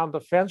around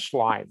the fence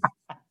line.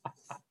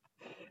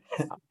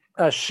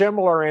 A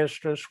similar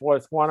instance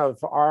with one of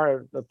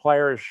other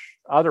players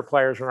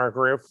in our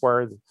group,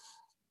 where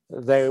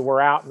they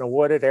were out in a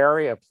wooded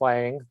area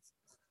playing,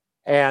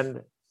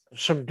 and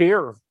some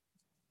deer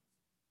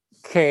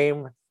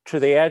came to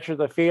the edge of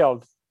the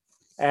field,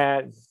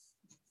 and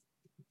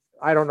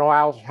I don't know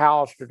how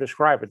else to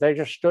describe it. They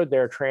just stood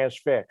there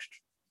transfixed.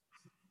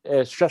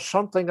 It's just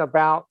something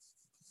about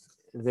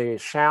the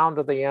sound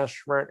of the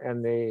instrument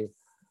and the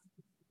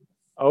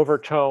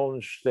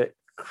overtones that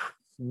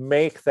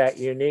make that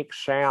unique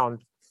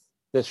sound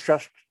that's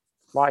just,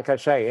 like I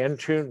say, in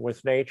tune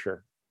with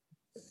nature.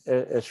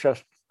 It's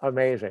just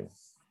amazing.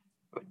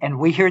 And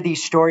we hear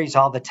these stories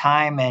all the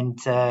time, and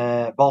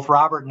both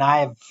Robert and I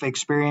have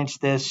experienced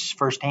this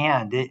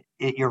firsthand.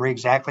 You're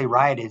exactly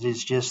right. It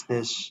is just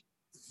this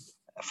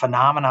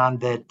phenomenon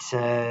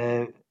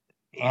that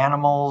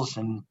animals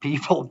and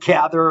people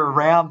gather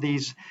around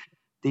these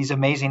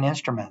amazing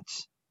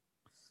instruments.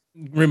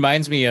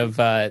 reminds me of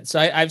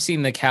I've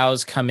seen the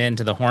cows come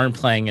into the horn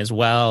playing as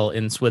well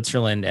in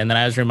Switzerland, and then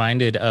I was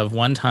reminded of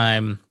one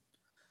time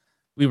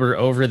we were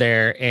over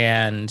there,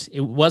 and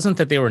it wasn't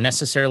that they were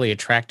necessarily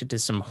attracted to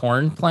some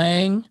horn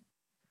playing,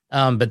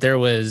 but there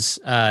was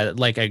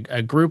like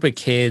a group of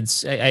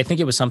kids. I think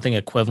it was something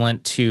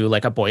equivalent to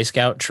like a Boy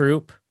Scout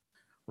troop.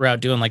 We're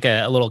out doing like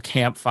a little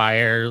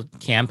campfire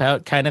camp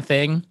out kind of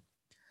thing.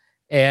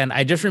 And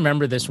I just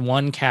remember this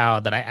one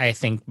cow that I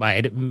think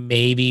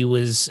maybe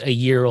was a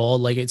year old.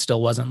 Like it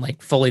still wasn't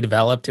like fully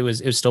developed. It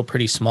was still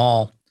pretty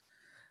small,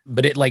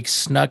 but it like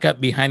snuck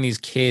up behind these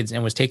kids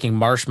and was taking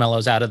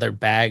marshmallows out of their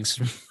bags,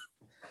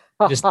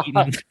 just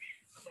eating.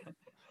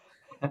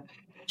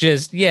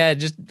 Just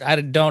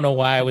I don't know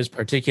why I was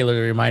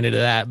particularly reminded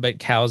of that, but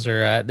cows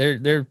are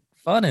they're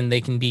fun and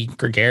they can be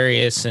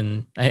gregarious,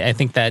 and I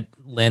think that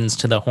lends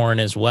to the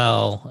horn as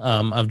well,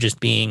 of just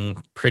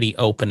being pretty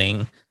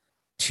opening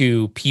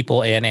to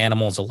people and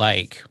animals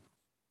alike.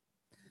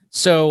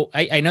 So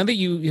I know that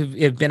you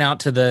have been out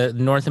to the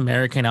North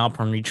American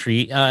Alphorn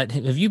Retreat.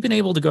 Have you been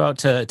able to go out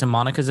to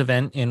Monica's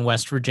event in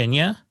West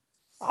Virginia?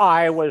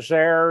 I was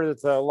there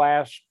the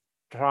last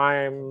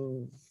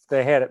time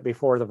they had it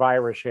before the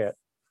virus hit.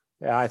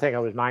 Yeah, I think it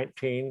was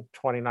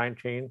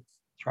 2019.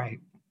 That's right.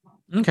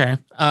 Okay.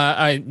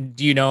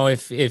 Do you know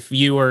if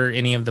you or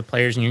any of the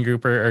players in your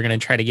group are going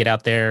to try to get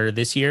out there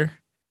this year?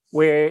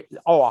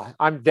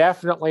 I'm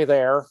definitely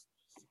there.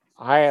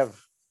 I have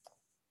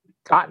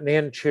gotten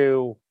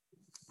into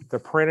the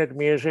printed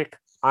music.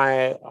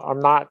 I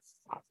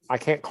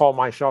can't call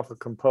myself a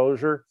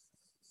composer,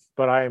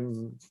 but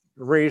I'm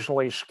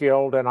reasonably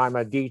skilled and I'm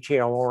a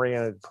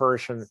detail-oriented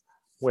person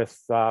with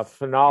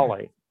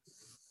phenolic.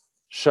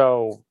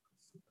 So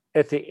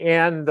at the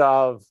end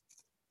of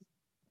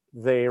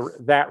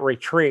that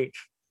retreat,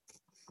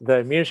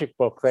 the music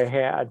book they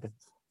had,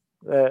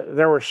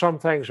 there were some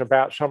things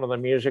about some of the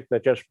music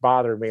that just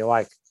bothered me.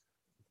 Like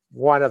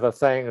one of the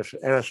things,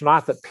 and it's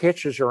not the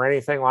pitches or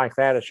anything like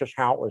that, it's just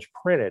how it was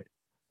printed.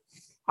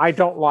 I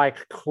don't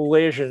like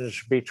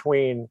collisions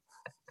between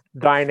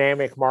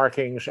dynamic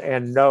markings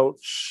and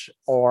notes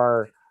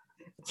or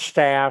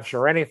staffs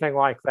or anything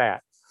like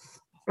that.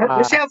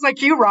 This sounds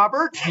like you,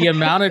 Robert. The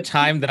amount of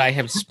time that I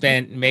have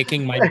spent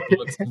making my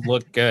books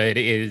look good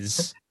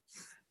is,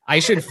 I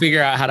should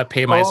figure out how to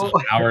pay myself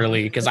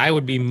hourly, because I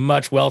would be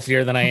much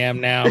wealthier than I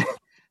am now.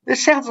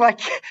 This sounds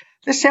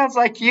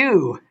like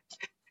you.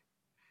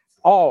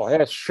 Oh,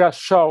 it's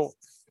just so.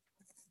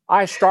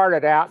 I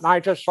started out and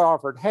I just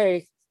offered,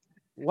 hey,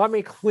 let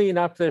me clean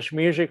up this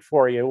music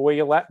for you. Will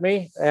you let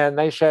me? And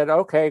they said,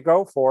 okay,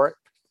 go for it.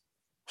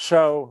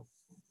 So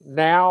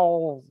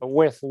now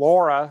with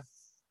Laura,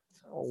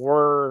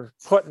 we're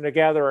putting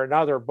together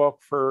another book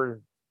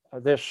for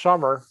this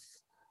summer.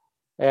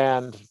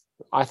 And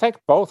I think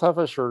both of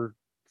us are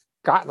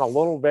gotten a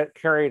little bit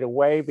carried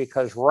away,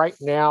 because right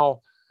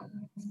now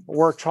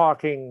we're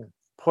talking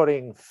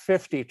putting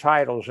 50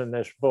 titles in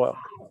this book.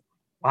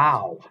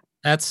 Wow.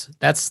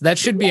 That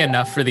should be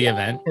enough for the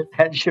event.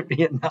 That should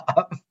be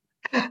enough.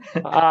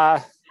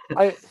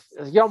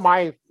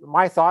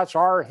 My thoughts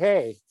are,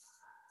 hey,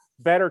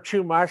 better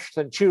too much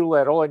than too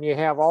little, and you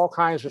have all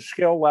kinds of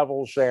skill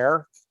levels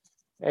there.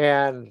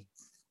 And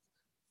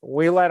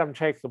we let them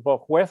take the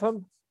book with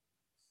them,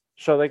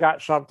 so they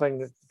got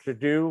something to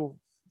do,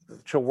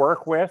 to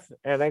work with,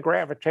 and they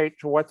gravitate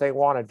to what they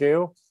want to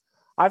do.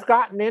 I've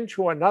gotten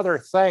into another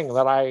thing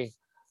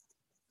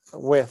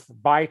with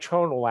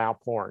bitonal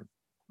Alphorn.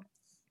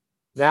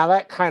 Now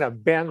that kind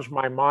of bends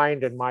my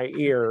mind and my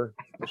ear,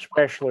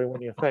 especially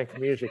when you think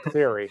music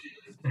theory.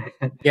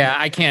 Yeah,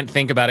 I can't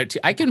think about it.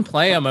 I can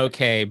play them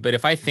okay, but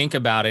if I think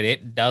about it,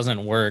 it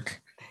doesn't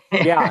work.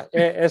 Yeah,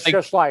 it's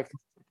just like,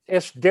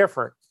 it's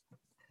different.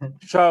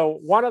 So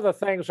one of the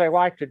things I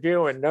like to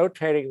do in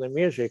notating the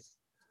music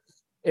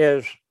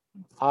is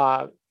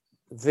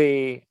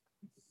the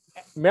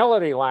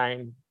melody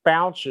line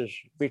bounces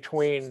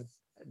between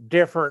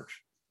different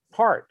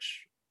parts.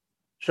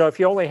 So if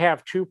you only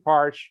have two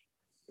parts,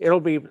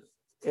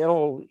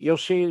 you'll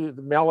see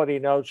the melody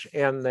notes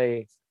in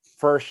the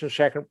first and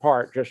second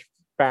part just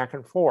back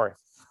and forth.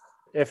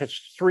 If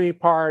it's three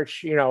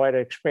parts, it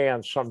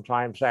expands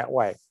sometimes that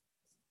way.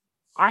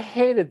 I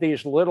hated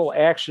these little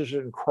X's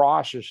and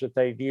crosses that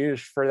they'd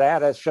used for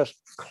that. It's just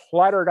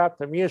cluttered up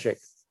the music.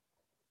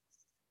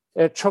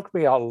 It took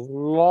me a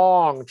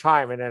long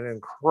time and an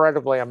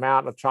incredibly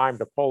amount of time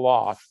to pull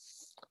off.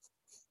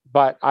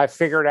 But I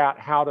figured out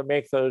how to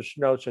make those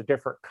notes a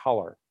different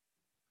color.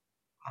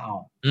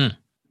 Wow. Mm.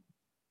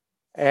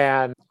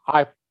 And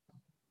I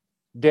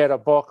did a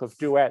book of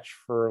duets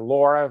for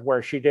Laura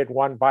where she did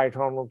one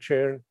bitonal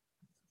tune.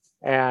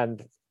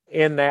 And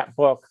in that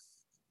book,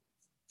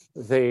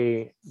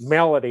 the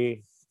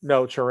melody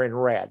notes are in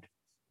red.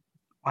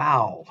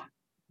 Wow.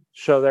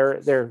 So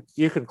they're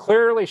you can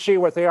clearly see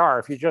what they are.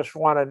 If you just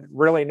want to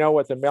really know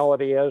what the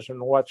melody is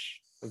and what's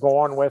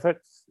going with it,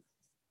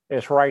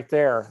 it's right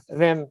there. And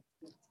then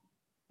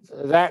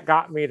that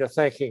got me to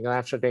thinking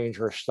that's a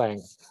dangerous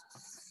thing.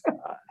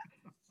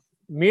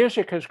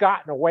 music has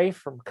gotten away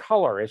from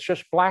color. It's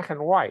just black and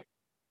white.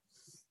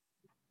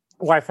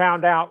 Well, I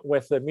found out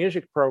with the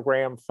music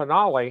program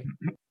Finale,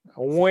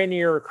 when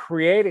you're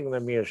creating the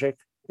music,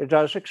 it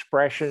does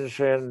expressions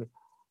in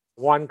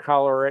one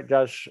color. It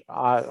does,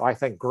 I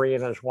think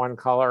green is one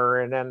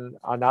color, and then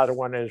another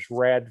one is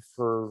red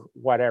for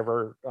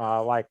whatever,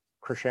 like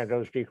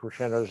crescendos,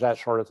 decrescendos, that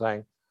sort of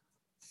thing.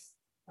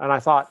 And I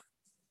thought,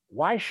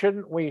 why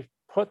shouldn't we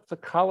put the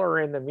color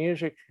in the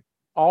music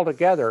all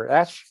together?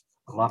 That's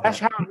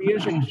how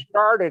music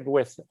started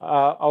with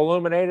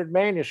illuminated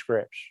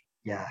manuscripts.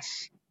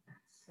 Yes.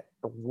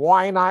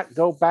 Why not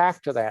go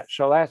back to that?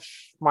 So that's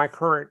my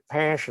current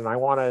passion. I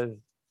want to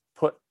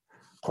put,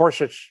 of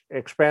course, it's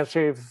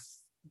expensive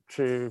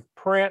to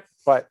print,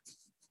 but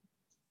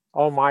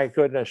oh my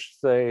goodness,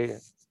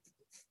 the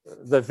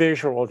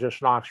visual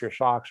just knocks your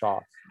socks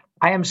off.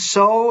 I am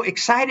so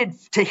excited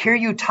to hear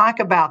you talk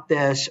about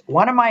this.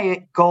 One of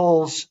my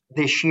goals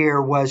this year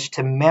was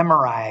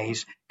to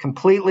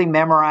completely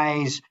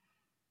memorize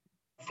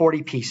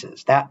 40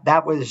 pieces.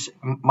 That was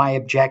my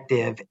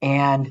objective.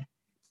 And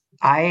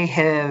I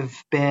have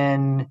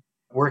been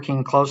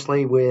working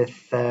closely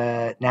with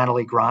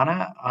Natalie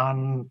Grana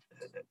on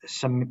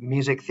some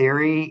music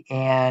theory.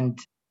 And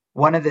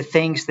one of the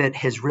things that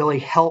has really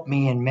helped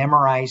me in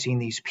memorizing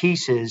these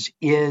pieces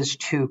is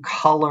to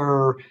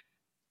color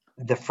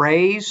the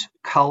phrase,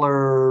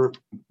 color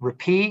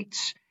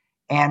repeats.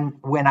 And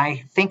when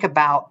I think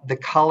about the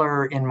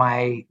color in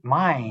my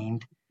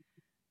mind,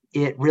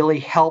 it really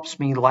helps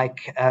me,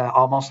 like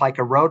almost like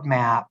a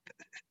roadmap,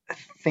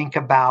 think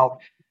about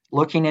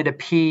looking at a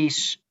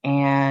piece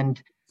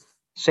and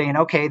saying,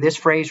 okay, this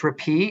phrase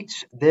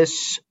repeats,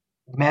 this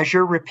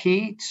measure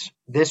repeats,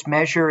 this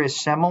measure is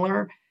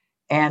similar.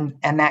 And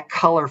that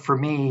color for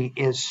me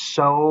is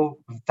so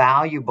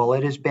valuable.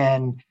 It has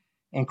been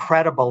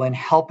incredible in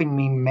helping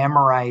me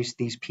memorize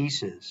these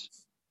pieces.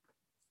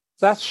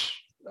 That's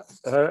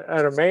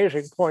an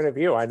amazing point of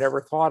view. I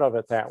never thought of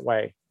it that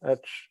way.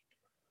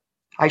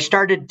 I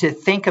started to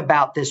think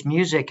about this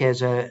music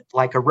as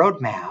like a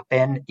roadmap.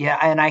 And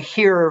I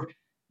hear,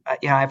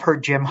 I've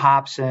heard Jim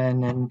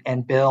Hobson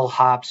and Bill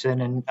Hobson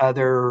and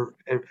other,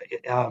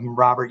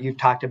 Robert, you've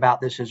talked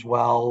about this as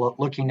well,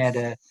 looking at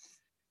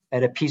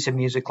a piece of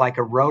music like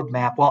a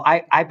roadmap. Well,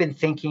 I've been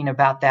thinking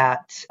about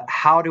that.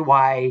 How do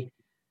I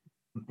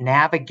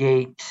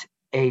navigate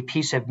a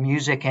piece of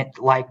music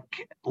like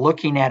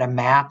looking at a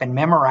map and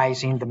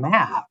memorizing the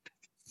map?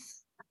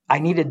 I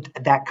needed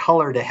that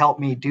color to help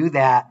me do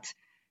that,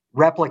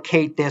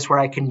 replicate this where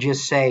I can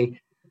just say,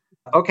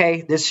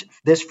 okay, this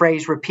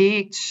phrase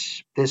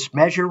repeats, this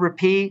measure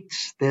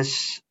repeats,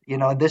 this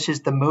is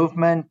the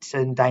movement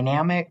and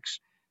dynamics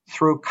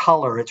through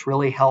color. It's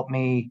really helped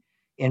me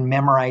in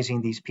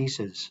memorizing these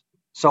pieces.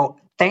 So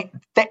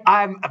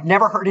I've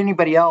never heard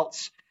anybody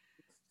else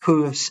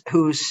who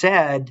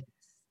said,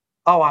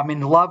 oh, I'm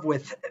in love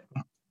with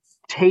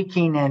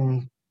taking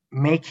and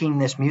making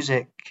this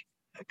music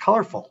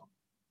colorful.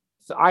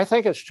 I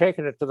think it's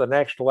taken it to the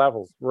next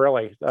level,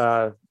 really.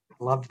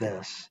 Love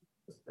this.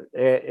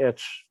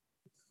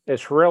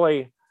 It's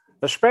really,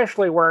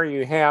 especially where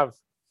you have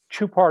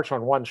two parts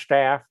on one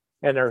staff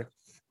and they're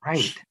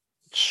right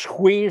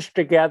squeezed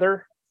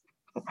together.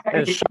 Right.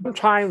 And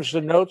sometimes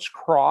the notes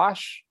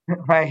cross.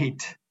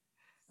 Right.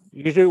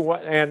 You do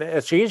what, and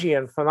it's easy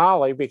in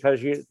Finale because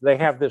they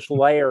have this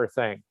layer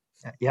thing.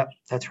 Yep,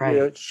 that's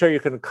right. So you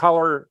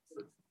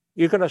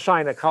can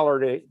assign a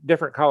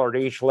different color to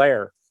each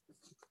layer.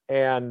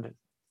 And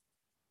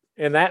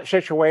in that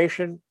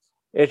situation,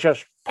 it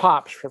just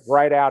pops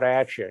right out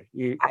at you.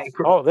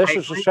 This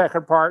is the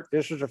second part.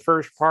 This is the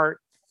first part.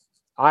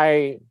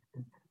 I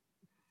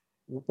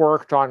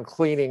worked on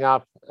cleaning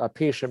up a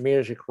piece of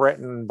music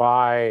written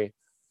by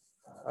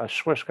a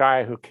Swiss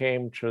guy who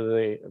came to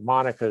the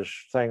Monica's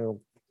thing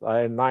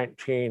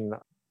in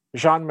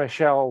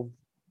Jean-Michel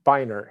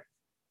Beiner.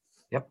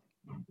 Yep.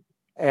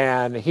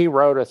 And he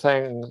wrote a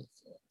thing,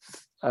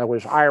 it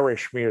was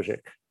Irish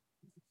music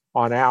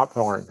on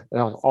Alphorn.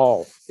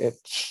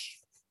 It's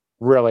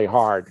really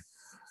hard.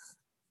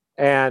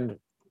 And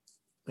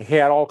he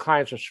had all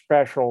kinds of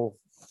special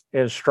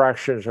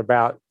instructions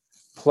about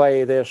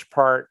play this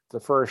part the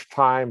first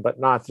time, but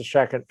not the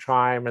second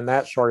time, and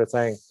that sort of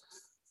thing.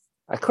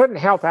 I couldn't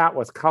help out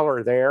with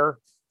color there,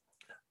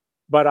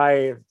 but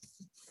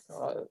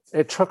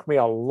it took me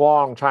a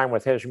long time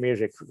with his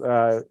music,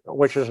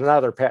 which is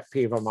another pet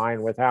peeve of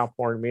mine with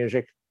Alphorn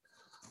music.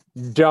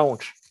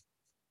 Don't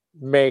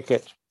make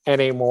it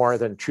any more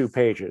than 2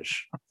 pages.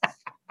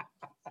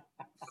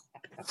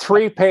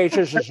 3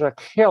 pages is a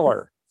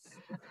killer.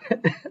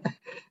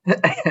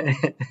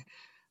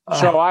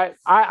 So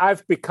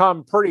I've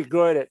become pretty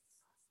good at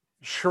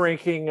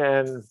shrinking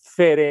and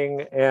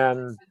fitting,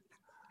 and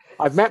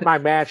I've met my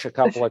match a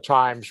couple of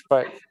times,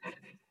 but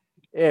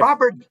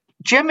Robert,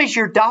 Jim is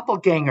your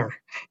doppelganger.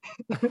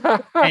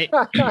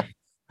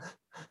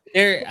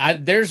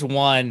 There's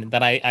one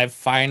that I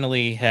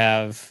finally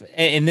have,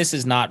 and this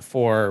is not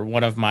for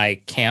one of my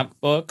camp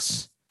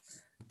books,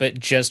 but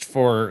just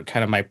for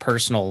kind of my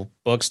personal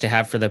books to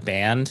have for the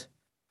band.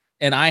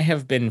 and I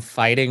have been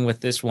fighting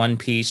with this one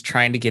piece,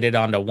 trying to get it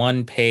onto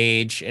one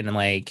page, and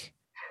like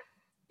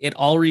it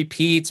all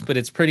repeats, but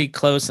it's pretty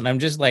close. And I'm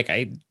just like,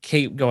 I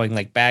keep going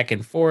like back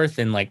and forth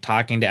and like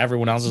talking to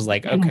everyone else is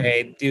like,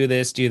 okay, do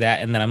this, do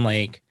that. And then I'm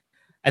like,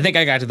 I think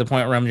I got to the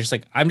point where I'm just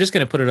like, I'm just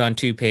going to put it on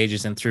 2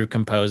 pages and through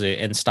compose it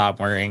and stop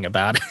worrying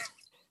about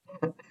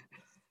it.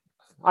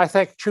 I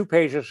think 2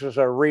 pages is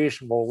a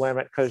reasonable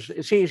limit because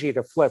it's easy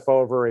to flip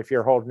over if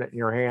you're holding it in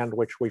your hand,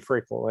 which we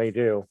frequently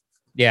do.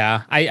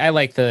 Yeah, I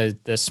like the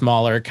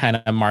smaller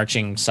kind of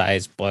marching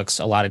size books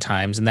a lot of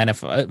times. And then if,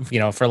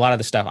 for a lot of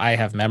the stuff I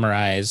have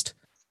memorized,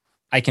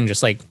 I can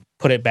just like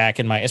put it back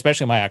in my,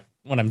 especially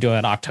when I'm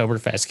doing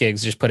Oktoberfest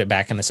gigs, just put it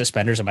back in the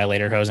suspenders of my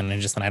lederhosen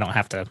and then I don't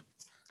have to.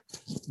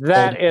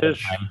 That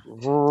is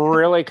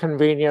really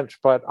convenient,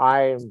 but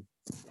I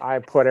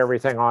put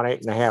everything on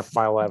 8.5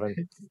 by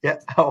 11. Yeah.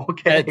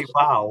 Okay.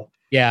 Wow.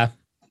 Yeah.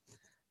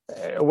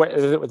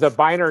 The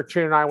Biner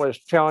tune I was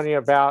telling you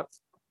about,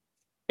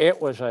 it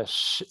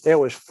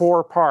was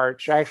 4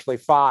 parts, actually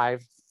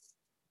 5,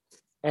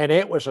 and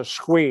it was a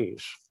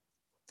squeeze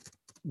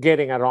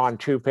getting it on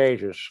 2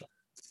 pages.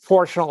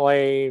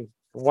 Fortunately,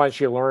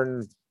 once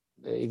you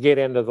get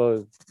into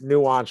the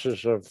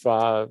nuances of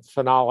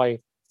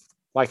finale,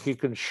 like you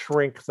can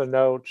shrink the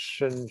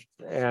notes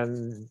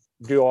and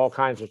do all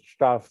kinds of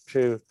stuff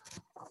to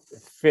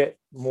fit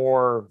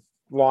more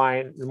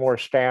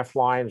staff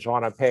lines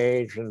on a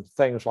page and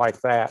things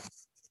like that.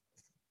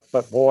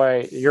 But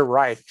boy, you're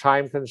right,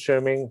 time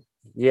consuming.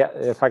 Yeah,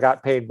 if I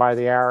got paid by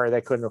the hour, they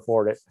couldn't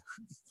afford it.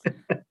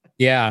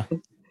 Yeah.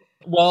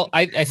 Well,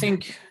 I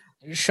think,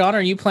 Sean,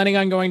 are you planning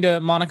on going to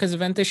Monica's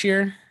event this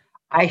year?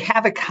 I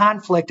have a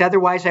conflict.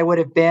 Otherwise, I would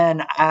have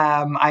been.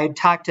 I had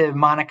talked to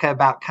Monica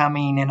about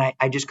coming, and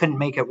I just couldn't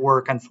make it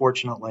work,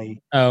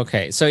 unfortunately.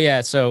 Okay.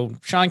 So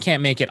Sean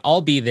can't make it. I'll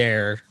be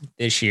there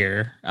this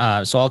year.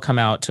 So I'll come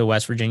out to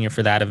West Virginia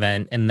for that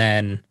event. And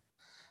then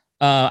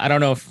I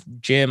don't know if,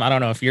 Jim, I don't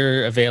know if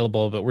you're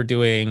available, but we're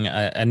doing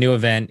a new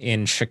event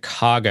in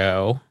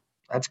Chicago.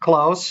 That's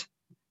close.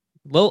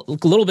 A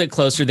little bit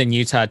closer than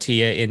Utah to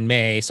you in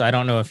May. So I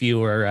don't know if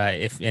you or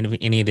if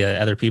any of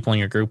the other people in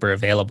your group are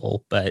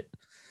available, but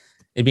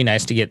it'd be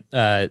nice to get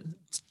a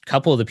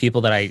couple of the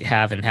people that I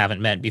have and haven't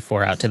met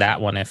before out to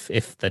that one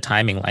if the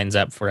timing lines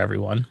up for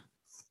everyone.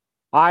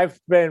 I've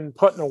been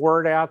putting a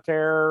word out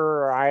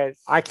there.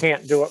 I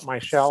can't do it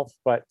myself,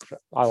 but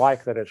I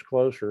like that it's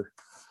closer.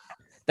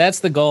 That's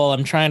the goal.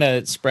 I'm trying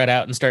to spread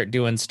out and start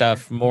doing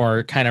stuff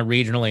more kind of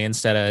regionally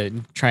instead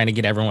of trying to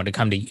get everyone to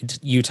come to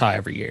Utah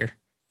every year.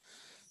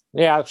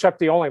 Yeah, except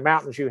the only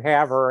mountains you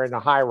have are in a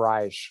high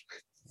rise.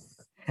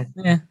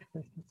 Yeah.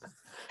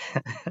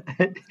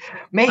 I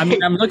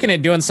mean, I'm looking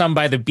at doing some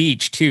by the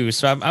beach too,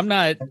 so I'm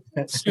not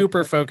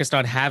super focused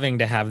on having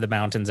to have the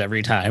mountains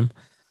every time.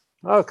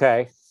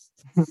 Okay.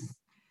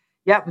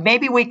 Yeah,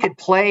 maybe we could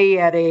play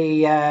at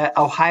a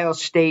Ohio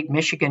State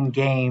Michigan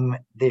game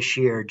this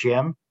year,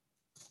 Jim.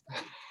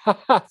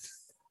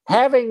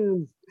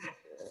 Having,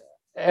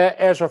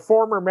 as a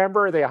former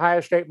member of the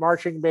Ohio State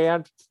marching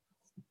band,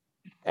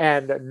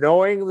 and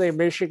knowing the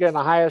Michigan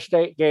Ohio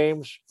State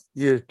games,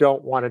 you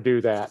don't want to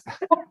do that.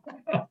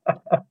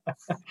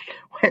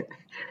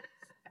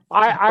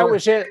 I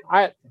was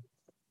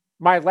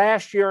my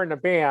last year in the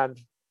band.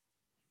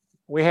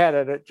 We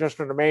had just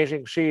an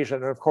amazing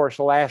season. And of course,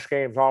 the last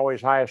game is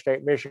always Ohio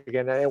State,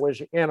 Michigan, and it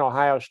was in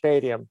Ohio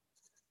Stadium.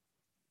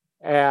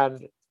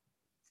 And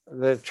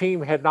the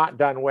team had not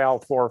done well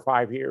 4 or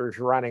 5 years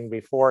running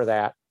before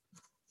that.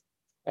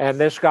 And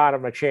this got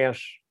them a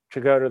chance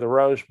to go to the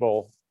Rose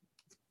Bowl,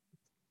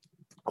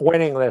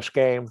 winning this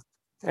game.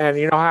 And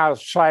you know how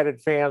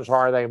excited fans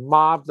are. They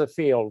mobbed the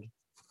field.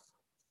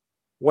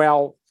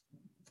 Well,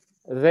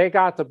 they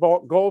got the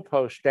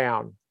goalpost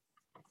down.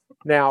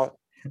 Now,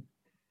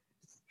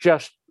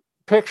 just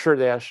picture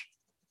this.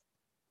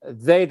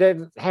 They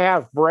didn't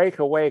have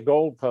breakaway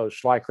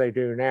goalposts like they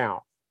do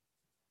now.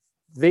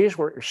 These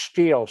were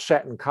steel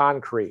set in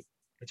concrete.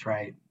 That's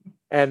right.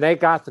 And they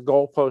got the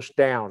goalpost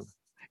down.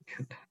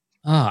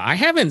 Oh, I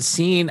haven't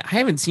seen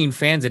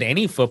fans at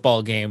any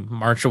football game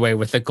march away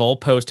with the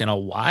goalpost in a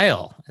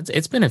while.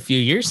 It's been a few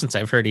years since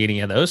I've heard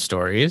any of those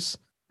stories.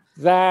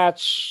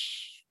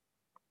 That's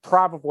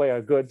probably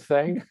a good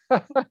thing.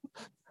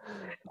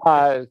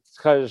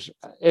 Because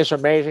it's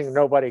amazing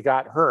nobody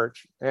got hurt.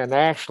 And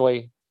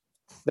actually,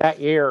 that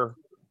year,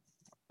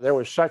 there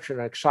was such an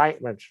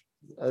excitement.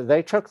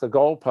 They took the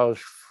goalpost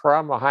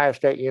from Ohio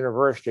State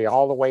University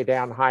all the way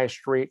down High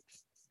Street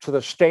to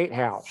the State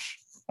House.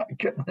 My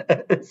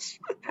goodness.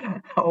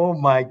 Oh,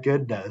 my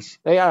goodness.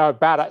 They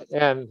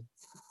and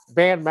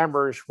band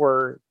members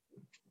were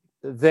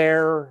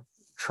there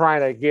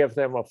trying to give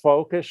them a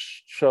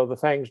focus so the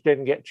things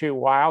didn't get too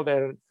wild.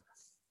 And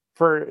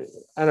for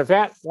an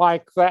event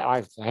like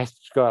that,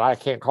 that's good. I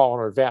can't call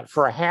it an event.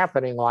 For a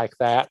happening like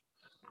that,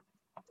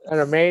 an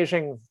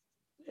amazing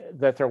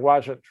that there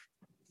wasn't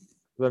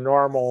the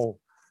normal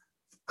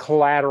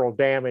collateral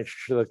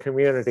damage to the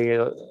community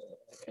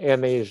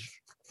in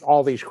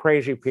all these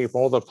crazy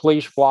people. The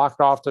police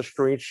blocked off the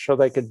streets so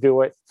they could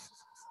do it.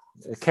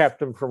 It kept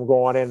them from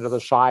going into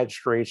the side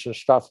streets and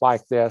stuff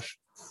like this.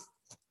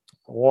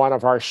 One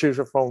of our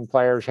sousaphone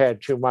players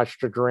had too much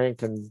to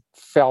drink and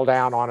fell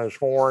down on his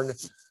horn,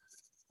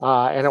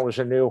 and it was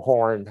a new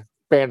horn.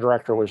 Band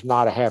director was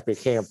not a happy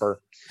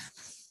camper.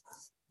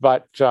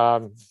 But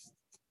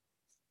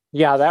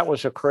yeah, that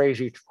was a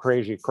crazy,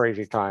 crazy,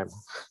 crazy time.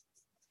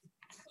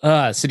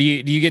 So do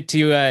you get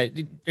to? Are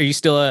you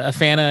still a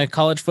fan of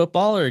college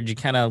football, or did you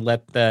kind of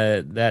let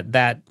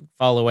that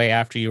fall away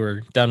after you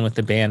were done with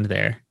the band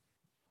there?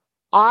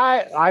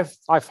 I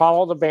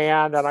follow the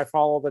band and I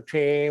follow the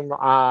team.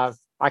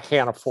 I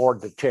can't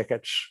afford the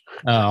tickets.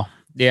 Oh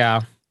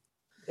yeah,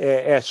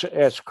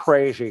 it's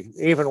crazy.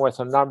 Even with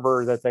the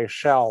number that they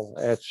sell,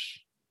 it's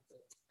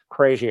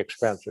crazy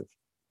expensive.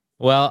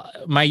 Well,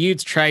 my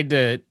Utes tried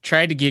to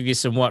give you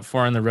some what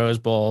for in the Rose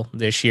Bowl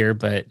this year,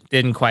 but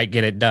didn't quite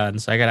get it done.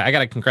 So I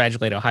gotta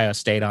congratulate Ohio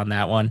State on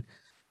that one.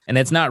 And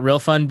it's not real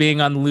fun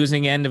being on the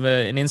losing end of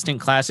an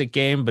instant classic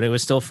game, but it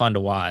was still fun to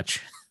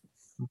watch.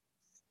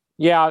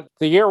 Yeah,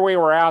 the year we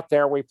were out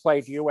there, we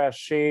played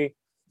USC,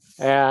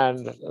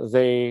 and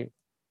the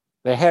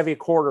heavy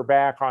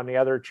quarterback on the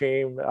other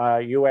team,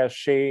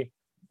 USC,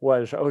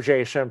 was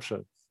O.J.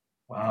 Simpson.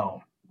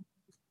 Wow.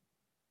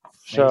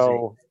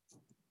 So,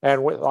 and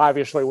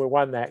obviously we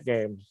won that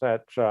game.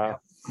 That's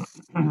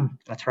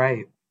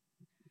right.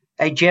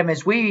 Hey, Jim,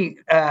 as we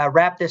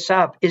wrap this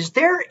up, is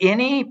there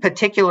any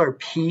particular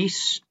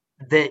piece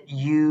that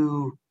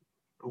you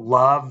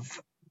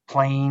love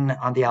playing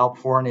on the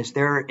Alphorn? Is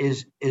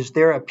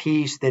there a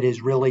piece that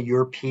is really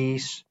your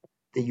piece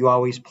that you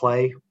always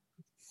play?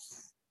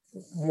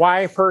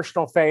 My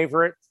personal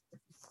favorite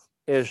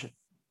is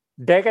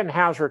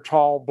Degenhauser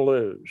Tall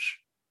Blues.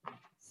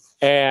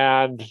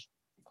 And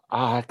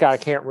I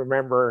can't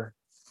remember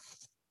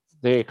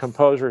the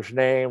composer's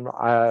name.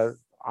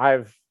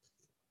 I've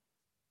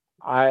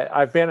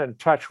been in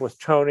touch with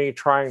Tony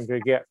trying to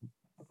get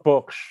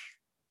books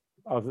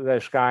of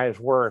this guy's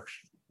works.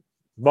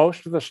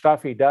 Most of the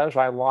stuff he does,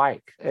 I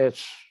like.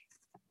 It's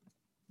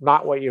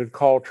not what you'd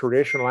call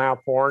traditional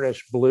Alphorn.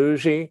 It's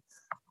bluesy.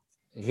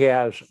 He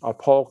has a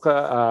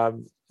polka.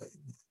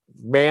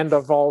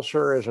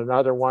 Mandavalser is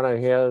another one of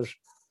his.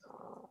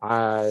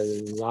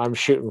 I'm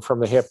shooting from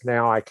the hip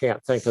now. I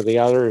can't think of the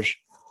others.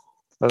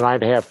 And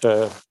I'd have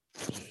to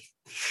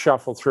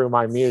shuffle through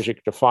my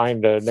music to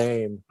find a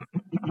name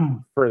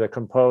for the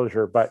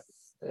composer. But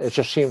it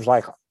just seems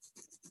like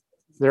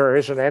there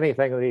isn't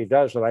anything that he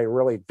does that I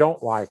really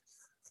don't like.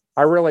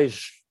 I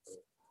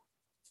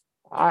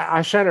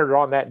centered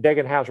on that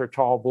Degenhauser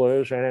Tall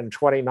Blues, and in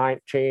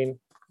 2019,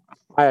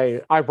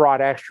 I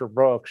brought extra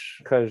books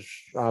because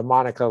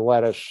Monica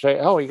let us say,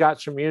 "Oh, you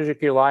got some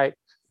music you like,"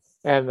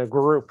 and the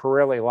group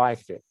really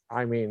liked it.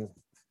 I mean,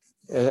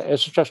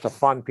 it's just a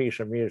fun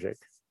piece of music.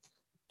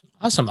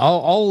 Awesome.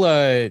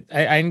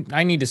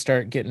 I need to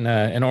start getting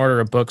an order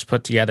of books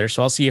put together,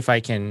 so I'll see if I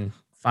can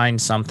find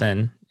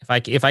something.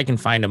 If I can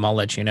find them, I'll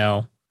let you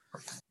know.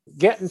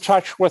 Get in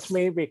touch with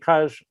me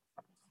because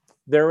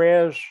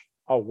there is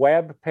a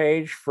web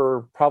page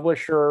for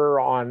publisher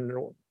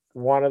on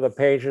one of the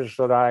pages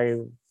that I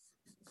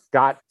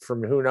got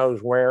from who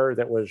knows where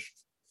that was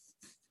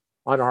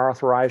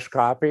unauthorized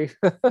copy.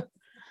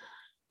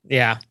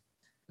 Yeah.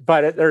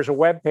 But there's a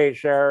web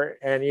page there,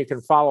 and you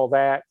can follow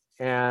that,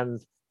 and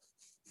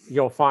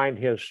you'll find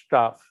his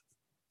stuff.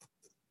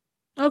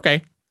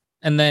 Okay.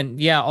 And then,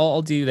 yeah,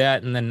 I'll do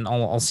that, and then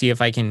I'll see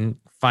if I can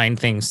find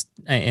things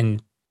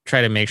and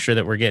try to make sure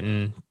that we're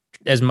getting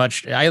as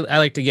much. I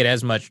like to get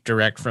as much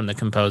direct from the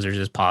composers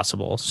as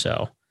possible.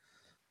 So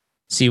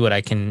see what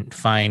I can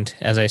find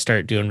as I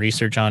start doing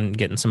research on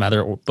getting some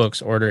other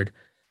books ordered.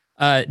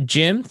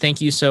 Jim,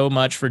 thank you so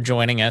much for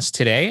joining us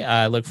today.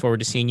 I look forward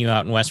to seeing you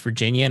out in West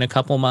Virginia in a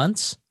couple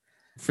months.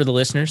 For the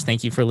listeners,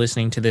 thank you for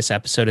listening to this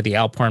episode of the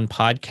Alphorn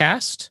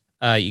Podcast.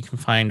 You can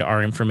find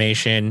our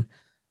information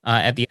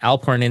at the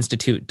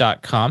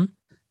alphorninstitute.com.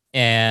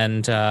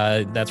 And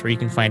that's where you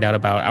can find out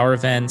about our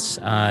events.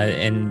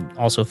 And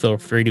also feel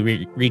free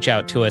to reach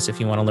out to us if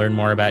you want to learn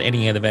more about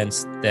any of the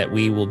events that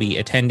we will be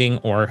attending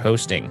or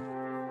hosting.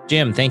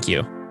 Jim, thank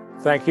you.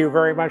 Thank you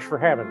very much for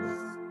having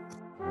me.